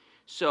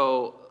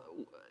 So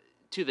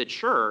to the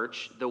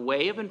church, the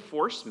way of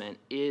enforcement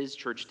is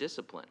church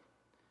discipline.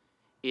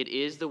 It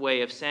is the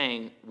way of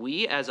saying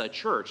we as a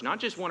church, not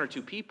just one or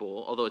two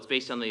people, although it's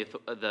based on the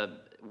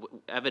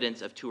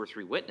evidence of 2 or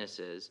 3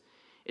 witnesses,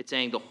 it's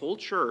saying the whole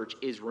church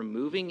is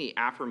removing the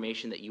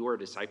affirmation that you are a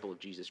disciple of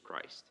Jesus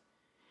Christ.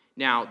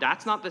 Now,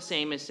 that's not the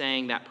same as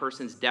saying that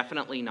person's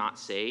definitely not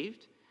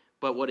saved,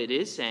 but what it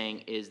is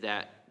saying is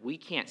that we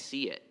can't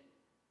see it.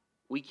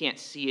 We can't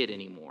see it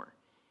anymore.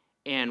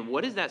 And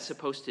what is that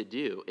supposed to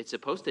do? It's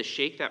supposed to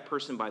shake that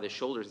person by the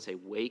shoulders and say,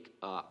 wake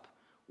up.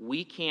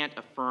 We can't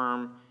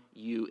affirm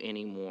you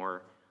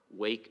anymore.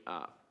 Wake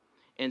up.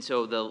 And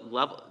so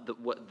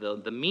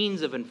the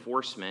means of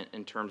enforcement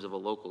in terms of a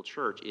local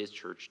church is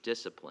church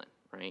discipline,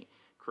 right?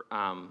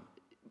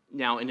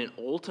 Now, in an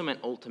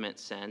ultimate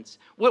sense,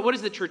 what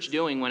is the church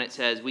doing when it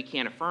says we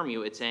can't affirm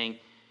you? It's saying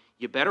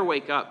you better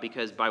wake up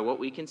because by what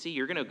we can see,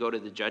 you're going to go to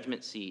the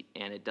judgment seat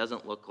and it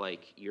doesn't look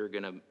like you're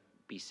going to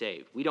be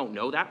saved. We don't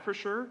know that for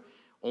sure.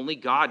 Only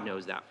God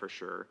knows that for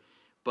sure.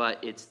 But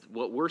it's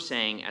what we're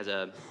saying as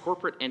a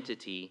corporate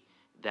entity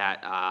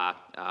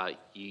that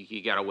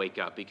you got to wake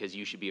up because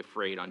you should be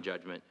afraid on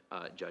judgment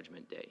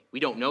day. We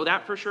don't know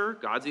that for sure.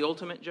 God's the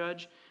ultimate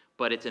judge,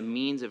 but it's a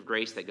means of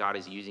grace that God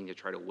is using to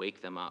try to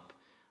wake them up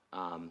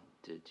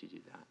to do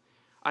that.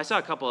 I saw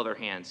a couple other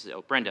hands.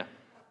 Oh, Brenda. I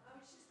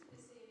was just going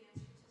to say in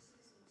answer to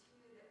Susan,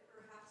 too, that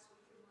perhaps we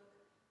could look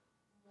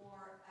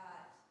more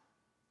at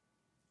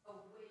a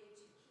way to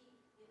keep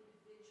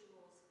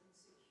individuals in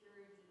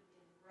security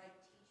in right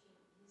teaching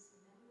is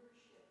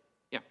membership.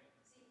 Yeah.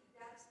 See,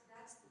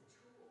 that's the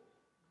tool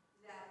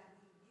that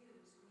we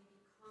use. We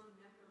become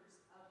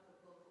members of the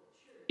local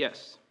church.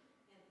 Yes.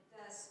 And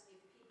thus, if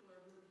people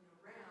are moving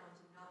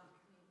around and not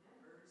becoming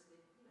members,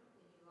 they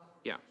need a lot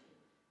more Yeah.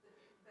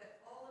 teaching.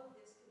 But all of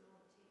this can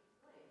only take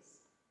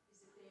place is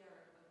if they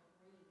are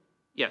agreeing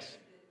Yes. to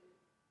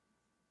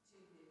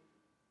the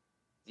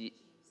The-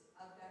 teachings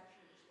of that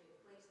church. They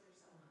place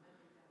themselves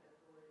under that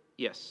authority.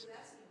 Yes. So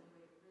that's the only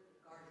way to really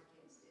guard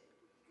against it.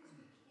 Because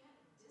we can't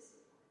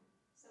discipline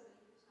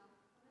somebody who's not a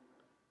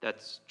member.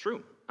 That's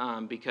true.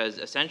 Because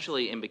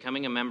essentially, in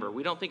becoming a member,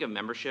 we don't think of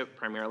membership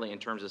primarily in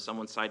terms of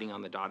someone citing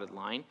on the dotted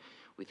line.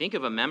 We think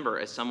of a member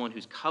as someone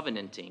who's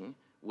covenanting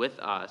with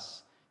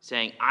us,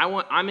 saying,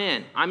 I'm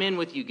in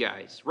with you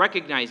guys.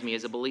 Recognize me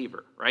as a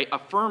believer, right?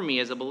 Affirm me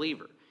as a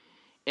believer.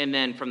 And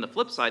then from the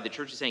flip side, the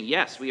church is saying,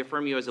 yes, we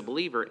affirm you as a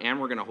believer, and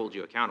we're going to hold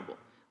you accountable,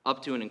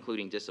 up to and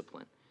including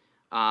discipline.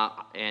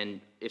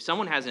 And if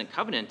someone hasn't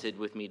covenanted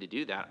with me to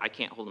do that, I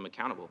can't hold them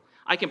accountable.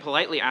 I can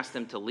politely ask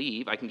them to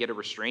leave. I can get a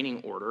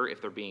restraining order if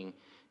they're being,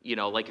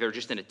 like they're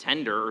just an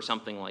attender or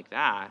something like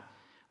that.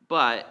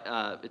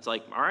 But it's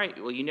like, all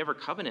right, well, you never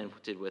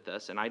covenanted with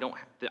us, and I don't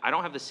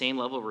have the same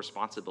level of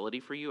responsibility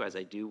for you as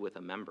I do with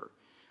a member,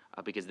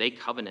 because they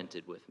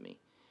covenanted with me.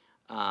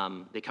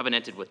 They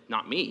covenanted with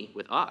not me,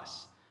 with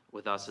us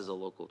as a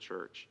local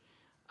church.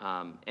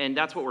 And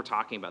that's what we're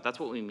talking about. That's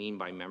what we mean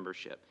by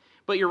membership.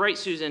 But you're right,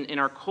 Susan. In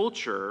our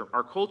culture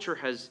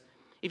has,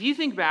 if you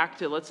think back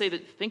to,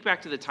 think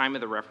back to the time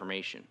of the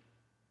Reformation.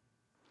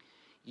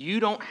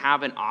 You don't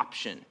have an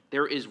option.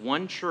 There is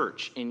one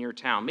church in your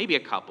town, maybe a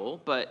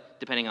couple, but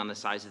depending on the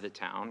size of the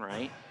town,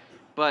 right?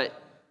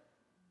 But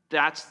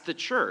that's the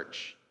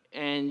church,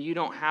 and you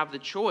don't have the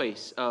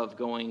choice of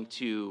going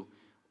to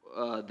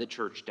the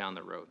church down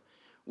the road.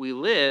 We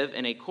live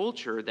in a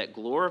culture that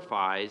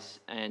glorifies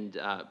and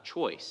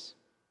choice.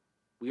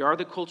 We are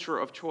the culture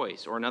of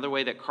choice, or another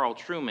way that Carl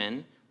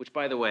Trueman, which,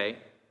 by the way,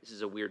 this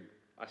is a weird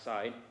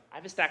aside, I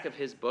have a stack of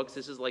his books.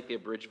 This is like the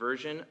abridged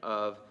version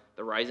of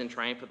The Rise and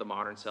Triumph of the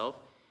Modern Self.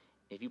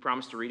 If you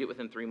promise to read it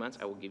within 3 months,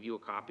 I will give you a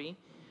copy.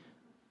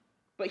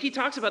 But he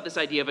talks about this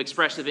idea of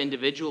expressive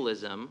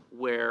individualism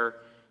where,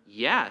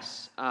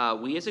 yes,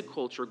 we as a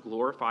culture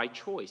glorify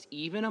choice,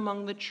 even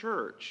among the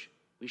church.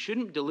 We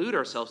shouldn't delude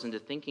ourselves into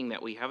thinking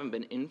that we haven't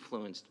been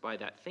influenced by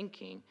that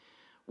thinking.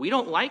 We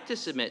don't like to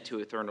submit to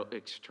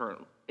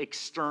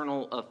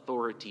external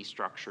authority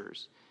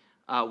structures.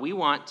 We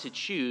want to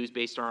choose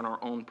based on our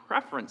own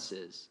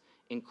preferences,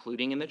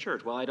 including in the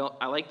church. Well,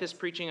 I like this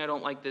preaching, I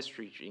don't like this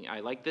preaching. I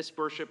like this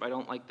worship, I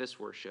don't like this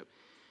worship.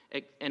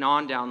 And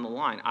on down the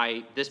line.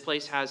 This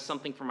place has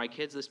something for my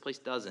kids, this place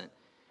doesn't.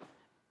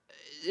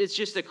 It's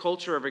just a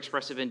culture of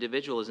expressive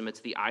individualism.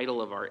 It's the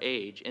idol of our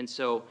age. And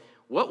so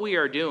what we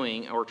are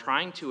doing, or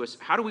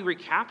how do we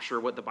recapture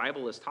what the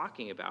Bible is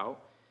talking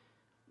about?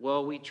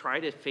 Well, we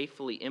try to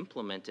faithfully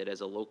implement it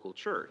as a local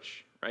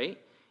church, right?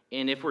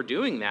 And if we're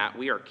doing that,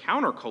 we are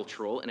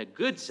countercultural in a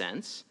good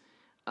sense.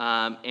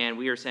 And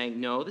we are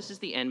saying, no, this is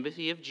the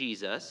enmity of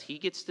Jesus. He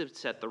gets to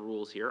set the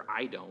rules here.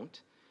 I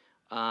don't.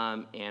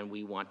 And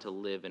we want to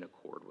live in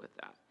accord with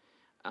that.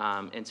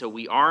 And so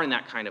we are in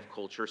that kind of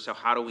culture. So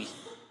how do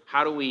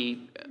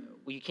we,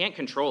 we can't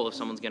control if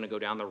someone's going to go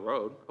down the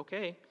road.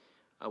 Okay.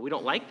 We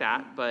don't like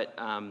that,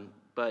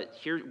 but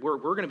here we're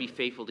going to be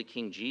faithful to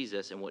King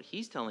Jesus and what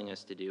he's telling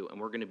us to do, and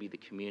we're going to be the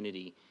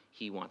community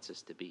he wants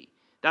us to be.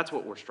 That's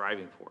what we're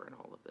striving for in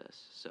all of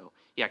this. So,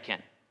 yeah,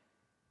 Ken.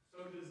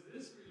 So does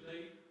this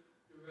relate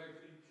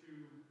directly to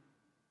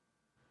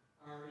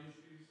our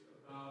issues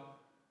about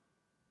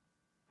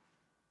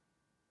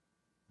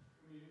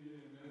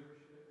communion and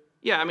membership?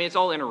 Yeah, I mean, it's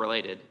all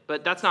interrelated,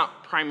 but that's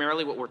not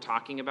primarily what we're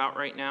talking about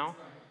right now.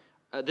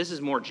 This is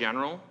more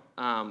general.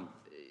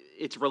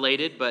 It's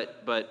related,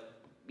 but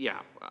yeah,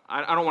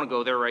 I don't want to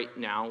go there right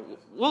now.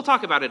 We'll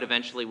talk about it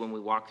eventually when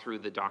we walk through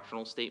the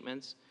doctrinal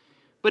statements.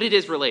 But it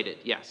is related.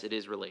 Yes, it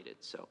is related.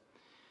 So,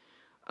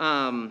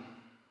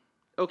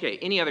 okay,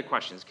 any other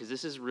questions? Because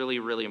this is really,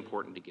 really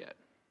important to get.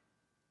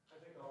 I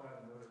think I'll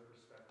add another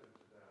perspective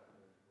to that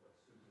and what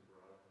Susan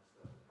brought up and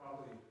stuff.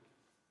 Probably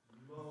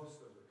most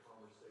of the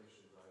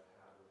conversations I've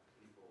had with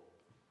people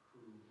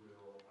who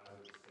will, I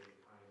would say,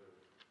 kind of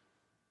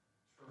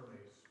turn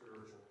a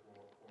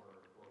spiritual corner,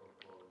 quote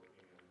unquote,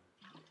 and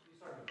you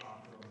start to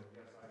talk to them, and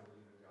yes, I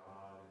believe in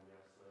God, and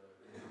yes,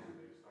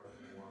 they start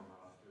to warm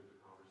up to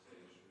the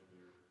conversation, and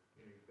you're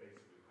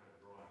basically kind of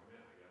drawing them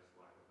in, I guess,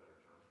 for lack of a better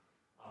term.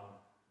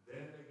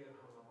 Then they get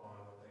hung up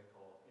on what they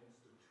call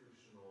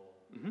institutional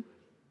religion.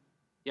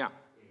 Yeah.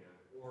 And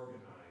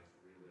organized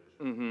religion.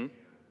 Mm-hmm.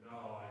 And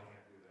no, I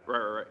can't do that.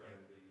 right.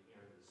 And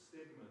the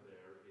stigma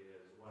there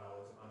is,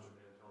 well, it's a bunch of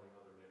men telling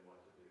other men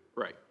what to do.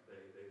 Right.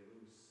 They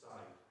lose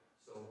sight.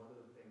 So one of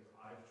the things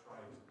I've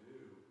tried to do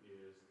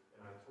is,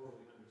 and I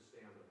totally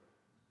understand the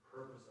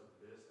purpose of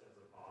this as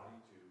a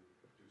body to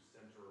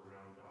center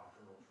around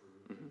doctrinal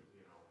truth,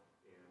 you know,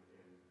 and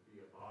be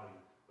a body.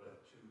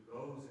 But to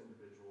those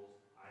individuals,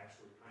 I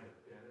actually kind of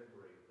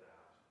denigrate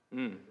that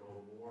and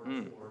go more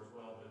towards,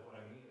 well, but what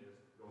I mean is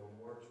go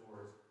more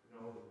towards,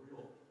 no, the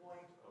real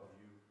point of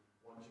you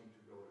wanting to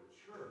go to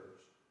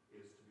church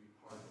is to be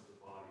part of the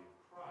body of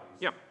Christ.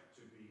 Yep.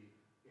 To be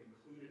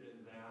included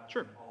in that.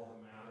 Sure. And all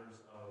the matters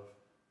of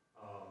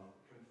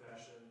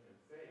confession and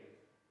faith,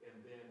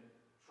 and then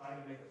try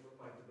to make us look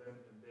like to them,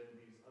 and then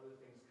these other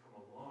things come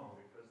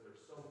along because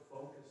they're so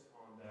focused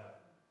on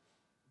that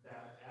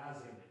as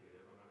a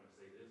negative. I'm not going to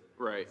say it is a negative.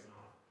 Right. It's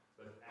not.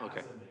 But as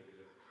Okay. a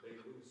negative, they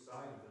lose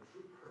sight of the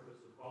true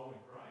purpose of following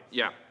Christ.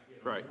 Yeah.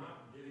 You know, Right. You're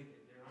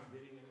not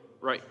getting in with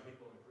a bunch Right. of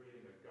people and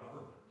creating a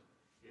government.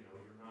 You know,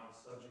 you're not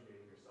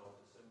subjugating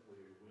yourself to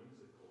simply a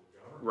whimsical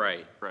government.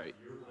 Right. Right.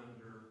 You're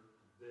under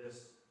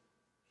this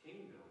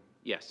kingdom.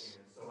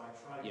 Yes. And so I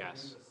try to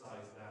Yes.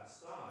 emphasize that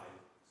side,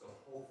 so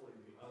hopefully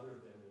the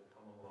other then will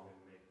come along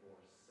and make more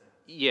sense.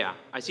 Yeah,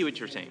 I see what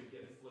you're Things saying.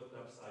 Get flipped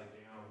upside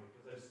down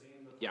because I've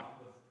seen the Yeah.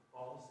 the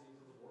policies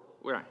of the world.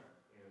 Right.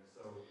 And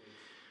so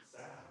it's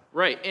sad.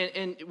 Right,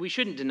 and we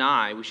should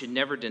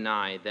never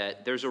deny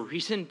that there's a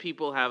reason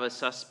people have a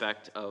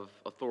suspect of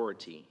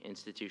authority,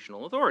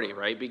 institutional authority,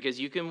 right? Because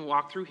you can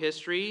walk through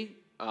history,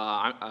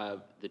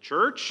 the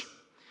church,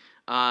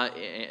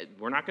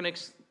 we're not going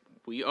to,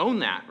 we own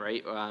that,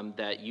 right?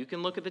 That you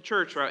can look at the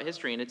church throughout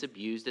history and it's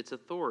abused its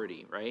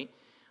authority, right?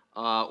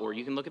 Or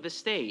you can look at the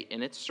state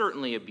and it's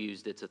certainly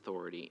abused its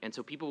authority. And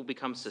so people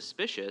become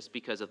suspicious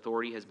because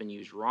authority has been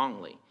used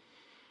wrongly.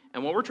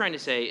 And what we're trying to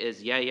say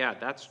is, yeah,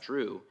 that's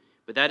true.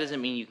 But that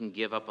doesn't mean you can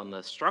give up on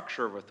the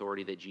structure of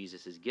authority that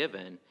Jesus has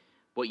given.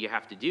 What you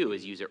have to do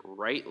is use it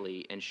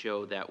rightly and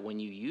show that when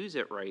you use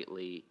it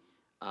rightly,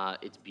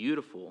 it's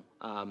beautiful.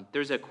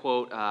 There's a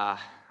quote, I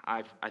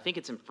think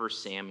it's in 1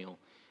 Samuel,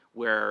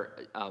 where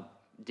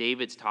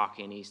David's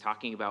talking. He's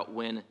talking about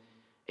when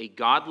a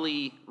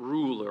godly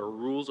ruler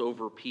rules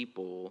over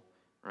people,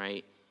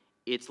 right?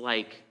 It's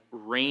like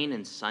rain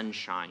and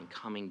sunshine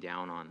coming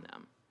down on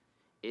them.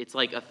 It's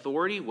like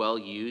authority well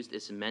used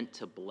is meant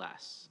to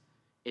bless.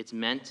 It's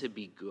meant to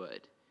be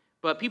good.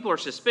 But people are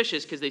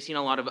suspicious because they've seen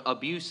a lot of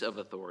abuse of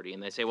authority.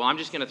 And they say, well, I'm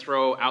just going to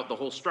throw out the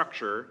whole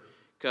structure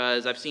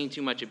because I've seen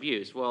too much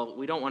abuse. Well,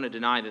 we don't want to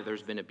deny that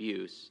there's been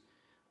abuse.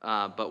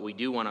 But we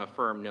do want to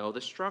affirm, no,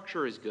 the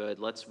structure is good.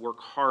 Let's work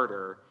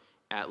harder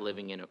at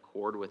living in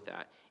accord with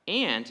that.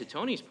 And to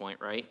Tony's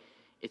point, right,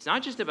 it's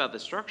not just about the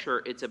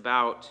structure. It's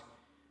about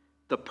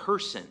the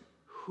person.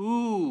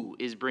 Who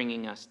is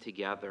bringing us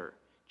together?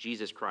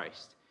 Jesus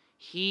Christ.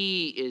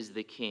 He is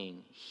the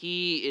king.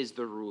 He is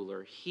the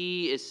ruler.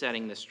 He is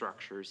setting the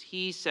structures.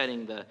 He's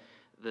setting the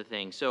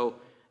thing. So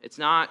it's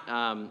not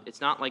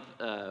like,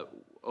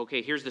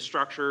 okay, here's the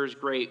structures,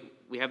 great.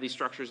 We have these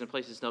structures in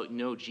places.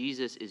 No,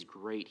 Jesus is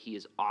great. He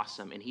is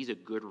awesome, and he's a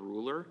good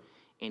ruler,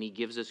 and he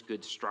gives us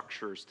good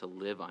structures to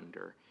live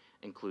under,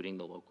 including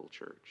the local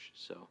church.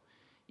 So,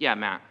 yeah,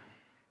 Matt.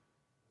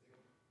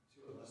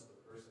 Too, unless the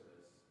person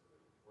is,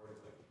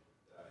 according to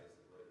dies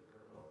and laid in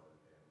criminal and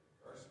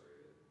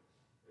incarcerated,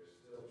 they're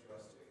still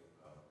trusting the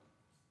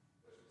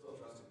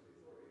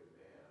authority of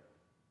man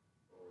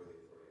over the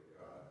authority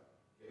of God.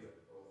 Given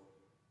both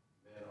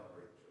men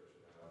operate the church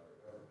and not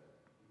operate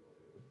government, people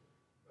do.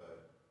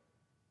 But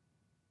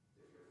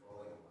if you're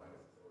falling in line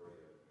with the authority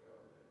of the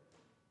government,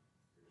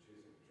 you're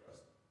choosing to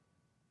trust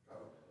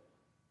government,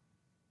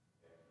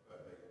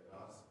 but you're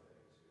not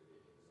submitting to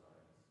the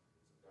designs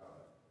of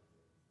God.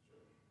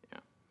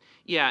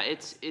 Yeah,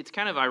 it's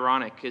kind of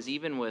ironic because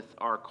even with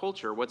our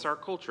culture, what's our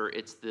culture?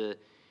 It's the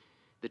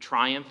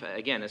triumph,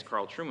 again, as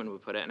Carl Trueman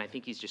would put it, and I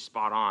think he's just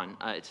spot on,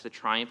 it's the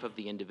triumph of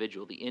the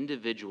individual. The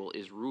individual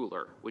is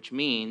ruler, which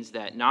means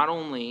that not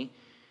only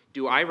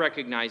do I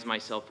recognize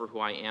myself for who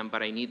I am,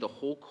 but I need the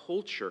whole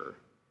culture,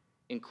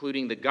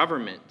 including the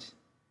government,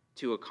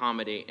 to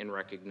accommodate and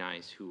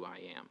recognize who I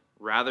am,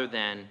 rather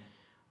than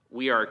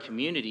we are a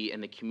community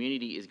and the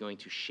community is going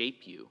to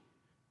shape you,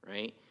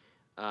 right?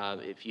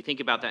 If you think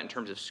about that in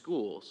terms of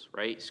schools,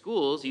 right?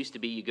 Schools used to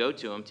be, you go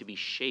to them to be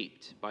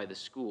shaped by the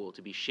school,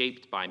 to be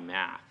shaped by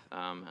math,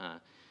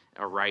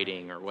 or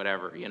writing, or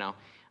whatever, you know.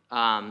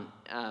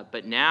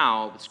 But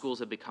now, schools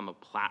have become a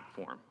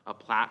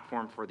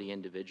platform for the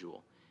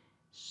individual.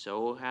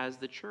 So has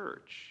the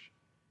church.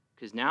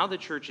 Because now the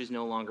church is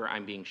no longer,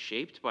 I'm being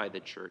shaped by the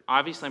church.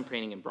 Obviously, I'm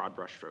painting in broad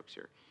brushstrokes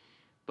here.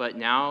 But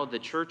now the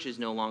church is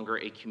no longer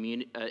an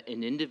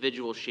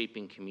individual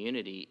shaping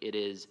community. It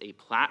is a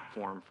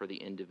platform for the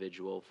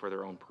individual for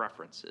their own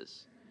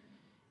preferences.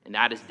 And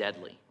that is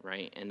deadly,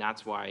 right? And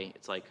that's why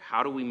it's like,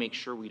 how do we make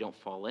sure we don't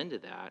fall into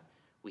that?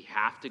 We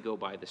have to go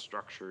by the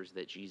structures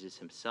that Jesus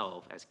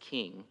himself, as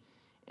king,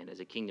 and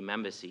as a kingdom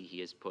embassy, he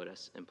has put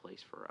us in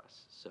place for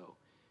us. So,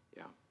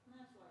 yeah. And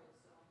that's why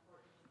it's so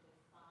important to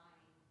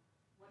define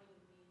what do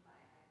you mean by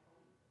I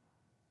believe the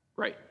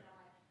Right.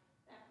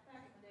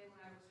 Back in the day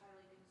when I was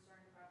highly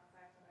concerned about the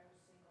fact that I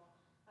was single,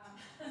 I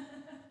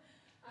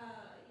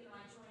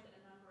joined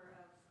a number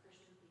of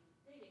Christian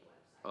dating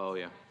websites. Oh,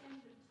 yeah. I can't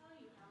even tell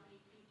you how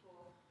many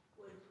people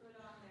would put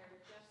on there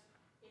just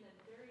in a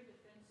very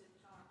defensive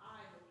tone,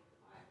 I believe the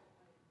Bible,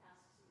 when it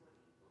asks you what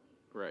you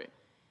believe. Right.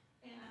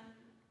 And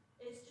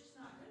it's just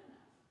not good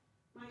enough.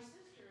 My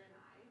sister and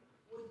I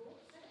would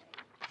both say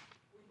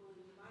we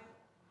believe the Bible,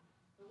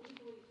 but we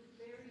believe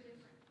very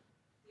different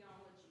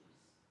theologies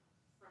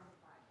from the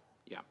Bible.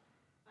 Yeah.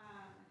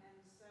 And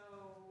so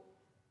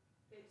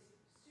it's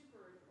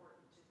super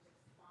important to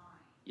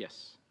define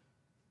Yes.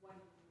 what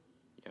do you mean.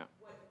 Yeah.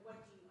 What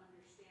do you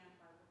understand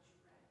by what you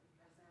read?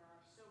 Because there are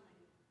so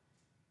many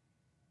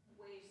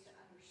ways to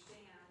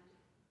understand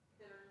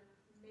that are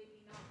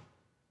maybe not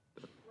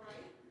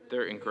right. But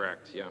They're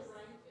incorrect, feel yeah.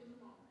 right in the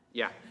moment.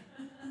 Yeah.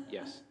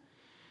 Yes.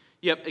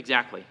 Yep,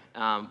 exactly.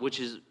 Which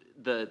is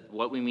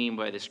what we mean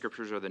by the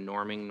scriptures are the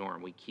norming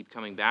norm. We keep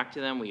coming back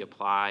to them. We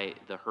apply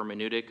the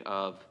hermeneutic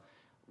of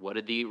what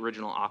did the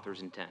original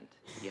authors intend.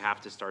 You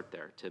have to start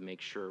there to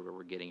make sure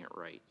we're getting it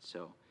right.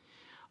 So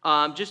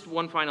just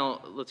one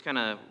final, let's kind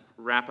of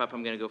wrap up.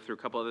 I'm going to go through a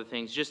couple other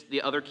things. Just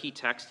the other key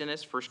text in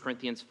this, 1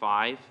 Corinthians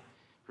 5. 1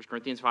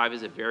 Corinthians 5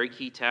 is a very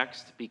key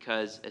text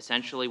because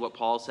essentially what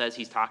Paul says,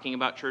 he's talking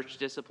about church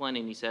discipline,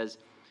 and he says,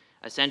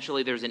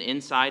 essentially there's an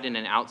inside and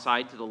an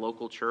outside to the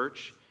local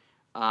church,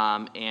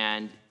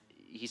 and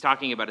he's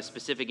talking about a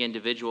specific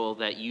individual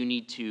that you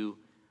need to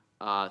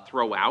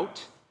throw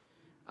out.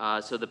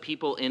 So the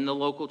people in the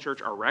local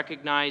church are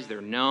recognized,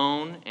 they're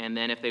known, and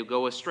then if they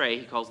go astray,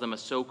 he calls them a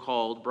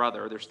so-called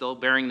brother. They're still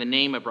bearing the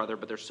name of brother,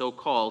 but they're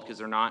so-called because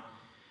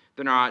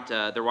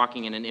they're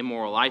walking in an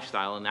immoral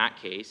lifestyle in that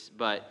case,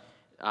 but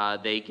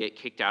they get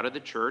kicked out of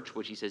the church,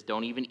 which he says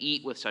don't even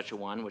eat with such a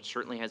one, which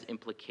certainly has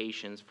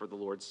implications for the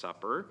Lord's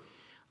Supper.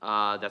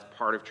 That's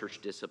part of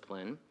church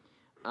discipline.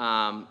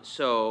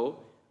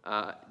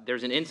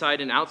 There's an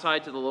inside and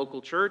outside to the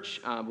local church,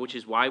 which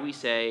is why we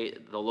say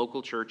the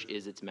local church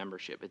is its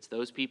membership. It's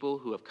those people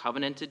who have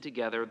covenanted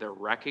together. They're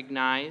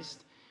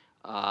recognized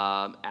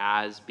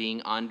as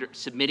being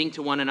submitting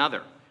to one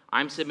another.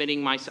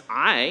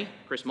 I,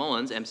 Chris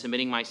Mullins, am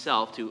submitting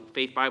myself to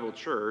Faith Bible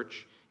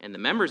Church and the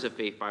members of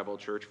Faith Bible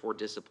Church for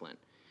discipline,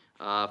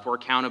 for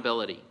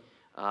accountability,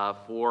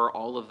 for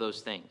all of those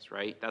things,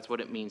 right? That's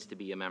what it means to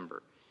be a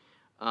member.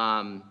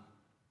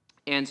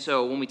 And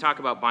so when we talk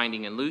about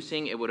binding and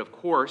loosing, it would, of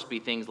course, be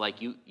things like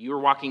you're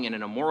walking in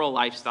an immoral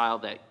lifestyle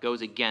that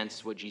goes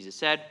against what Jesus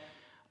said.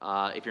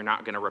 If you're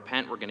not going to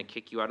repent, we're going to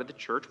kick you out of the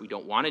church. We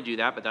don't want to do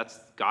that, but that's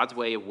God's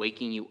way of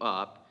waking you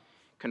up.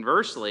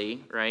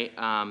 Conversely, right,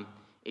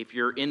 if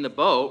you're in the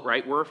boat,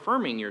 right, we're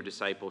affirming your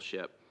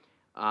discipleship.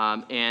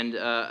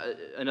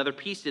 Another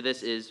piece to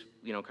this is,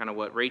 kind of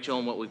what Rachel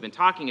and what we've been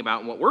talking about,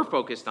 and what we're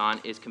focused on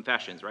is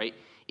confessions, right?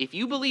 If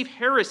you believe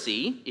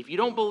heresy, if you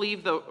don't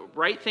believe the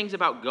right things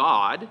about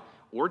God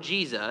or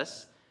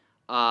Jesus,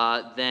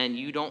 then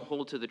you don't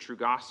hold to the true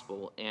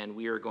gospel, and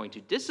we are going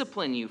to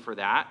discipline you for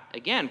that,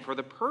 again, for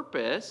the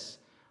purpose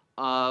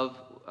of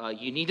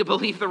you need to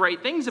believe the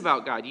right things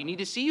about God. You need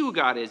to see who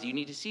God is. You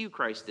need to see who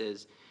Christ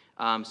is,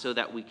 so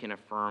that we can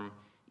affirm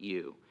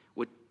you.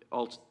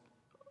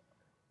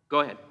 Go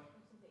ahead.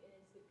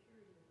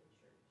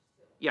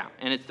 Yeah,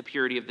 and it's the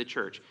purity of the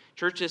church.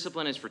 Church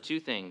discipline is for two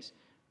things.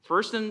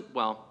 First, I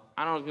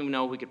don't even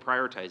know if we could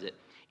prioritize it.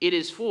 It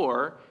is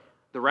for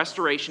the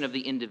restoration of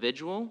the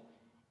individual,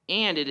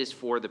 and it is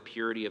for the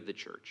purity of the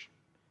church.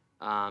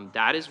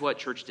 That is what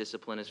church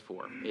discipline is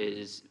for. It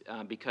is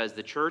because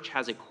the church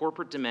has a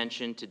corporate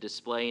dimension to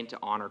display and to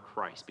honor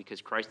Christ, because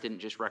Christ didn't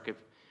just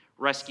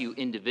rescue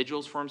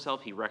individuals for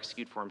himself, he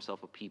rescued for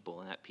himself a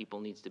people, and that people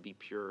needs to be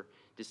pure,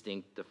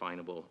 distinct,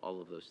 definable, all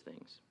of those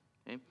things.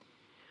 Okay?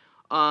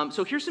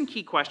 So here's some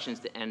key questions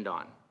to end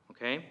on.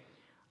 Okay?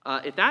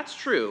 If that's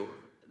true,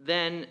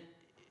 then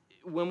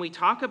when we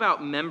talk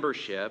about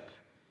membership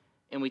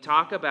and we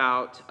talk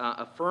about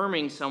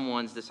affirming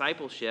someone's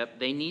discipleship,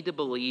 they need to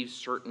believe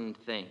certain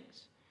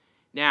things.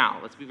 Now,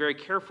 let's be very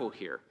careful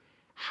here.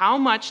 How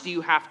much do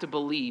you have to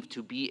believe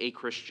to be a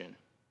Christian?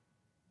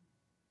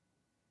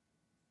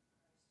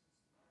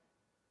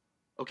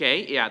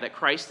 Okay, yeah, that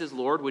Christ is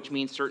Lord, which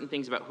means certain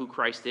things about who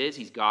Christ is.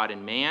 He's God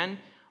and man.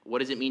 What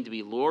does it mean to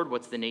be Lord?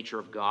 What's the nature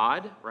of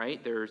God,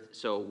 right?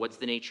 So what's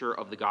the nature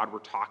of the God we're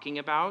talking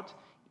about?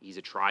 He's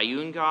a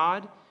triune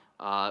God.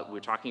 We're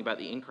talking about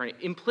the incarnate.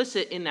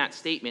 Implicit in that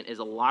statement is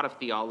a lot of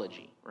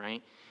theology,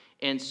 right?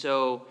 And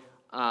so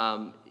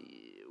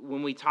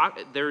when we talk,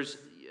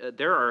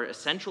 there are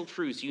essential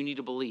truths you need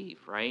to believe,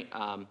 right?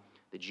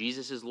 That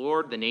Jesus is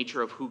Lord, the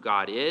nature of who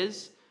God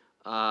is,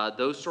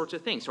 those sorts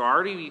of things. So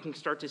already you can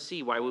start to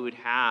see why we would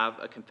have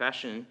a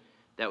confession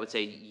that would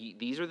say,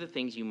 these are the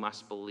things you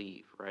must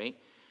believe, right?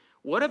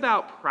 What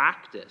about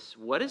practice?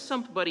 What does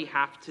somebody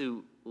have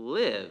to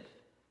live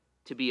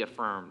to be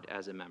affirmed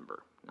as a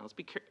member? Now,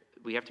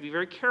 we have to be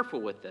very careful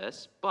with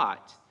this,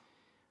 but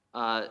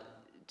let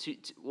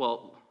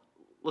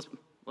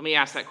me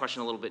ask that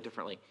question a little bit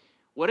differently.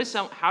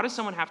 How does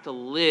someone have to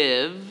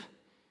live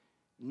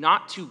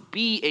not to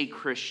be a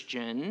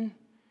Christian,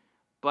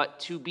 but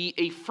to be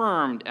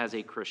affirmed as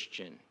a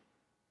Christian.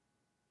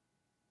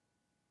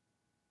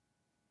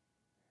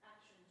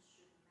 Actions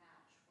should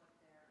match what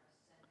they're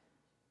ascending.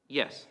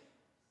 Yes.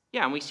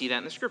 Yeah, and we see that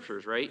in the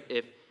scriptures, right?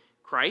 If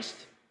Christ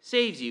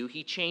saves you,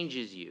 he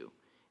changes you.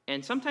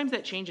 And sometimes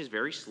that change is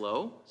very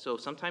slow. So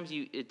sometimes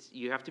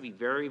you have to be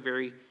very,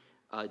 very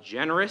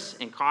generous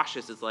and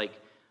cautious. It's like,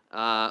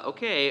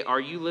 okay, are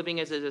you living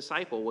as a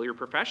disciple? Well, your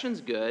profession's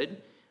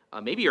good.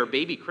 Maybe you're a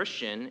baby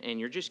Christian and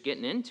you're just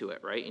getting into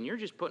it, right? And you're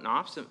just putting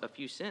off a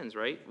few sins,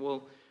 right?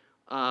 Well,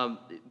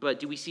 but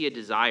do we see a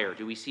desire?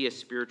 Do we see a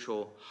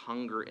spiritual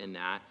hunger in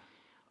that?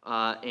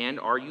 And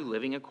are you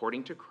living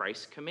according to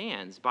Christ's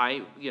commands?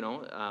 By,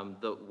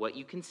 what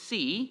you can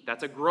see,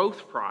 that's a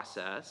growth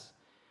process.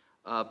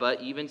 But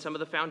even some of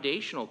the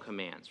foundational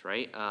commands,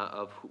 right,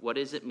 of what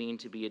does it mean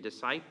to be a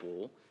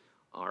disciple,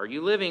 are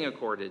you living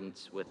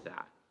accordance with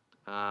that?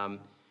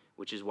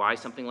 Which is why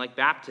something like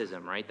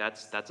baptism, right,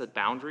 that's a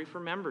boundary for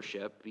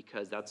membership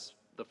because that's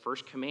the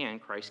first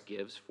command Christ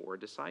gives for a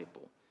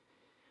disciple.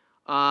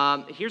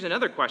 Here's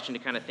another question to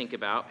kind of think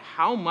about.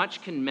 How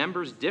much can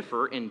members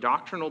differ in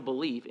doctrinal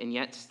belief and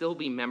yet still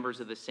be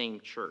members of the same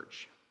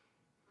church?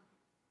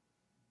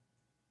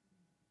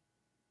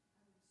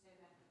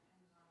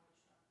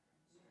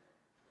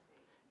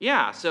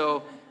 Yeah,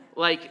 so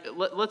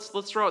let's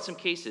throw out some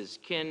cases.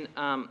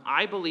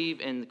 I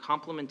believe in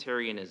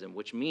complementarianism,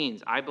 which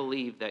means I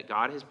believe that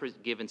God has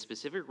given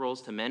specific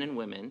roles to men and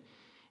women,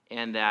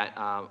 and that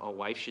a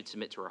wife should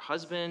submit to her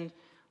husband,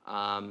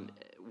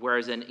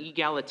 whereas an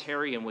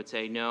egalitarian would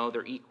say no,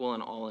 they're equal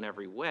in all and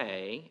every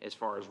way as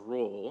far as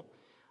role.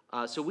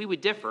 So we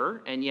would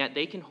differ, and yet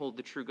they can hold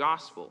the true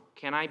gospel.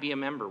 Can I be a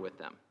member with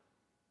them?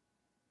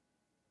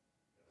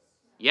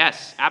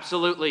 Yes,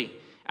 absolutely.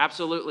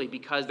 Absolutely,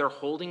 because they're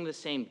holding the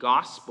same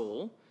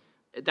gospel.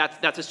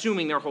 That's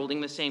assuming they're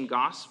holding the same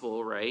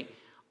gospel, right?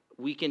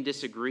 We can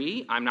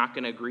disagree. I'm not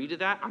going to agree to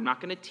that. I'm not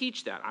going to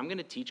teach that. I'm going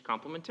to teach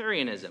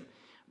complementarianism.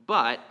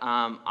 But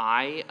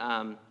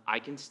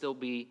I can still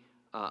be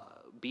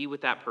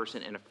with that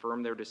person and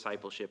affirm their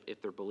discipleship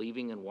if they're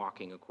believing and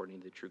walking according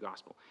to the true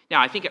gospel.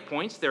 Now, I think at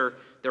points their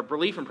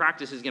belief and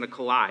practice is going to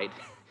collide.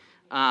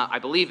 I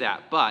believe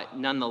that, but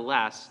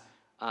nonetheless,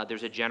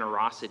 there's a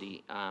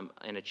generosity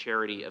and a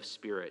charity of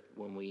spirit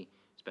when we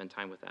spend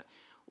time with that.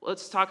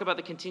 Let's talk about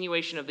the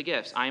continuation of the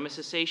gifts. I am a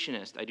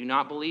cessationist. I do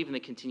not believe in the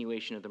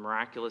continuation of the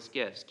miraculous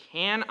gifts.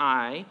 Can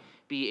I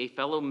be a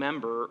fellow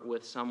member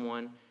with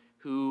someone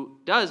who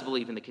does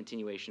believe in the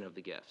continuation of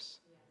the gifts?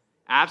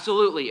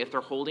 Absolutely, if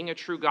they're holding a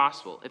true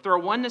gospel. If they're a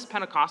oneness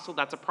Pentecostal,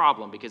 that's a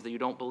problem because you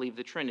don't believe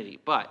the Trinity.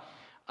 But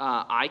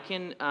I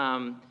can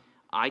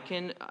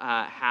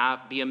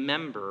be a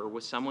member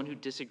with someone who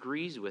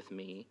disagrees with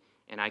me,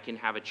 and I can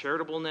have a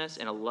charitableness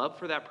and a love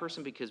for that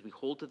person because we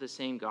hold to the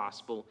same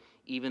gospel,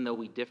 even though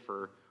we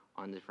differ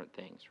on different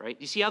things, right?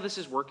 You see how this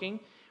is working?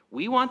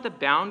 We want the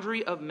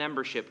boundary of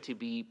membership to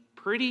be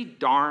pretty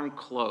darn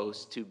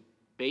close to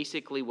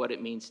basically what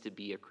it means to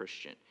be a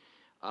Christian.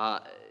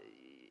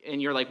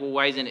 And you're like, well,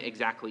 why isn't it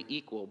exactly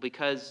equal?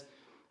 Because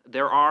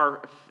there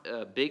are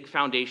big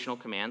foundational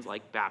commands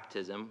like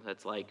baptism.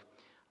 That's like,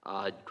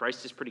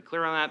 Christ is pretty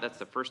clear on that. That's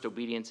the first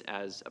obedience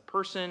as a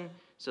person.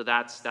 So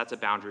that's a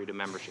boundary to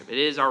membership. It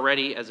is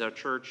already as a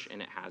church,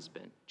 and it has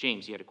been.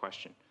 James, you had a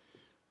question.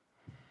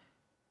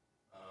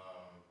 I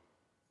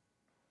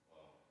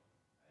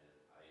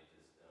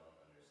just don't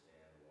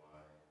understand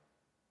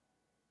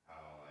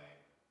how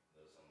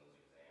some of those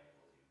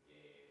examples you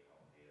gave,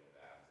 how paedo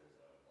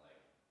baptism,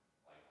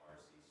 like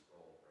R.C.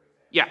 Sproul, for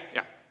example. Yeah.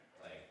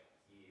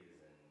 He's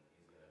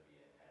going to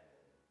be in heaven.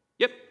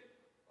 Yep.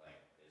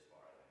 As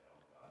far as I know.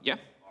 Yeah.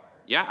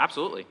 Yeah,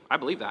 absolutely. I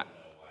believe that.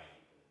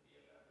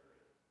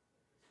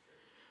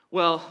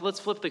 Well, let's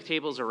flip the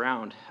tables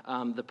around.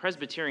 The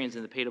Presbyterians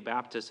and the Paedo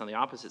Baptists on the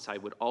opposite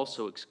side would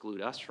also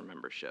exclude us from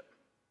membership.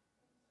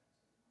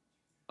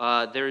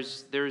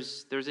 There's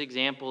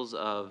examples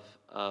of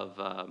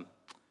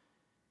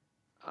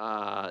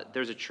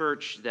there's a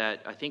church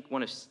that I think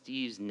one of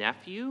Steve's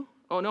nephew.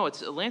 Oh no,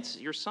 it's Lance,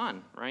 your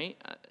son, right?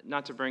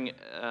 Not to bring.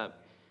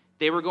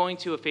 They were going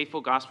to a faithful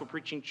gospel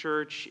preaching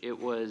church. It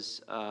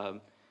was a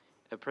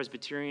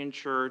Presbyterian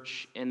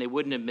church, and they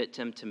wouldn't admit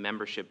him to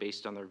membership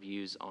based on their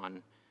views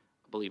on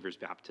believers'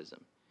 baptism.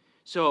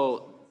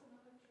 So,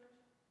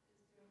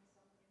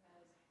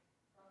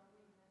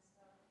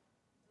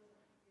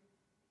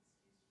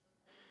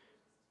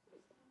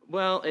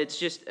 well, it's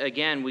just,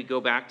 again, we go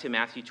back to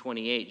Matthew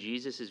 28.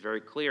 Jesus is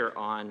very clear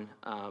on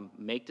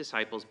make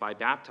disciples by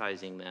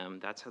baptizing them.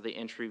 That's how the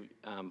entry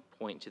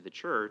point to the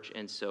church,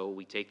 and so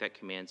we take that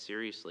command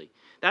seriously.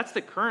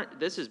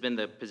 This has been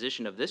the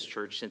position of this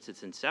church since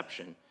its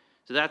inception.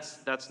 So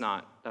that's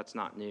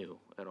not new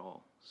at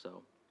all.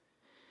 So,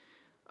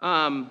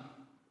 now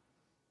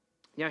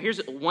here's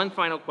one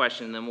final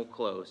question, and then we'll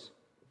close.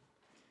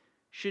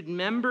 Should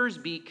members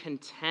be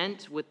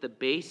content with the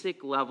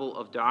basic level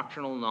of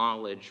doctrinal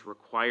knowledge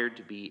required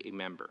to be a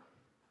member?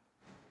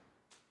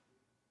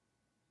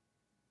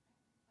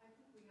 I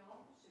think we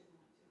all should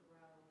want to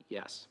grow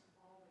Yes.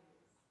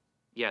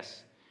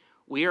 Yes.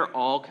 We are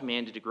all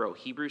commanded to grow.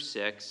 Hebrews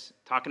 6,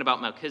 talking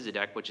about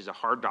Melchizedek, which is a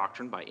hard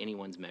doctrine by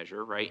anyone's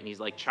measure, right? And he's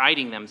like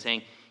chiding them,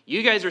 saying,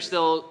 you guys are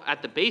still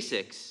at the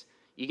basics.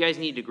 You guys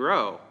need to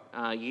grow.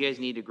 You guys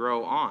need to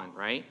grow on,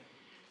 right?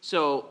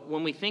 So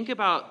when we think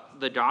about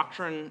the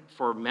doctrine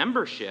for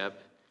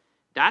membership,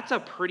 that's a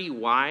pretty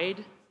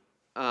wide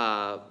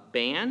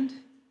band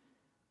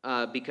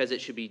because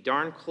it should be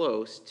darn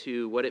close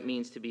to what it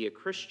means to be a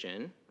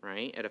Christian,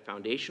 right, at a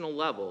foundational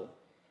level.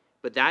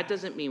 But that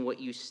doesn't mean what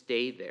you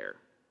stay there,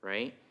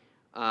 right?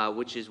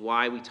 Which is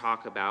why we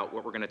talk about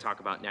what we're going to talk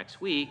about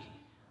next week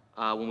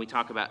when we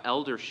talk about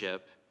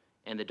eldership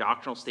and the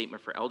doctrinal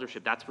statement for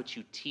eldership. That's what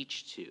you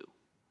teach to,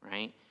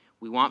 right?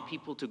 We want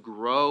people to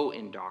grow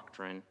in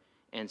doctrine,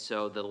 and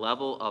so the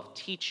level of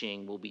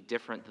teaching will be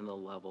different than the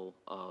level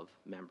of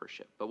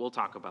membership. But we'll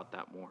talk about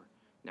that more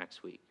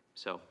next week.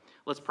 So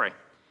let's pray.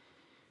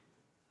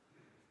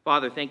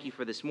 Father, thank you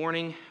for this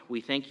morning.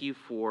 We thank you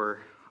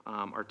for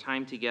our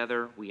time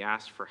together. We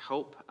ask for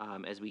help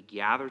as we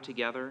gather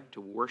together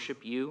to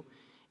worship you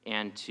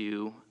and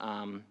to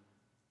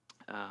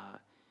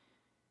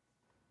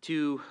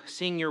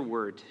sing your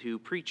word, to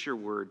preach your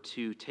word,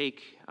 to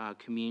take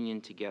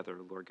communion together,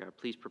 Lord God.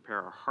 Please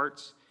prepare our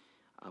hearts.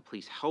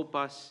 Please help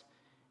us,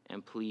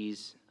 and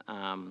please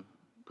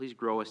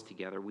grow us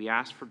together. We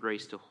ask for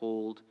grace to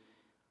hold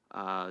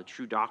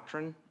true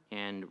doctrine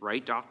and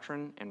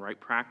right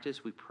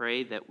practice. We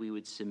pray that we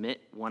would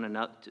submit one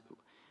another.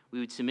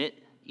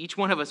 Each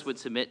one of us would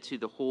submit to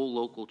the whole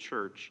local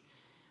church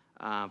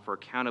for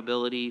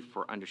accountability,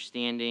 for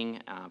understanding,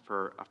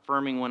 for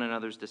affirming one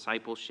another's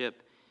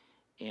discipleship.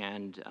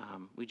 And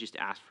we just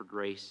ask for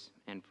grace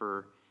and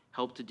for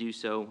help to do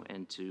so,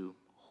 and to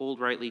hold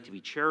rightly, to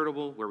be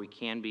charitable where we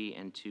can be,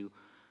 and to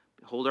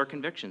hold our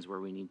convictions where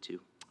we need to.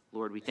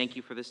 Lord, we thank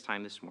you for this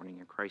time this morning.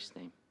 In Christ's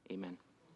name, amen.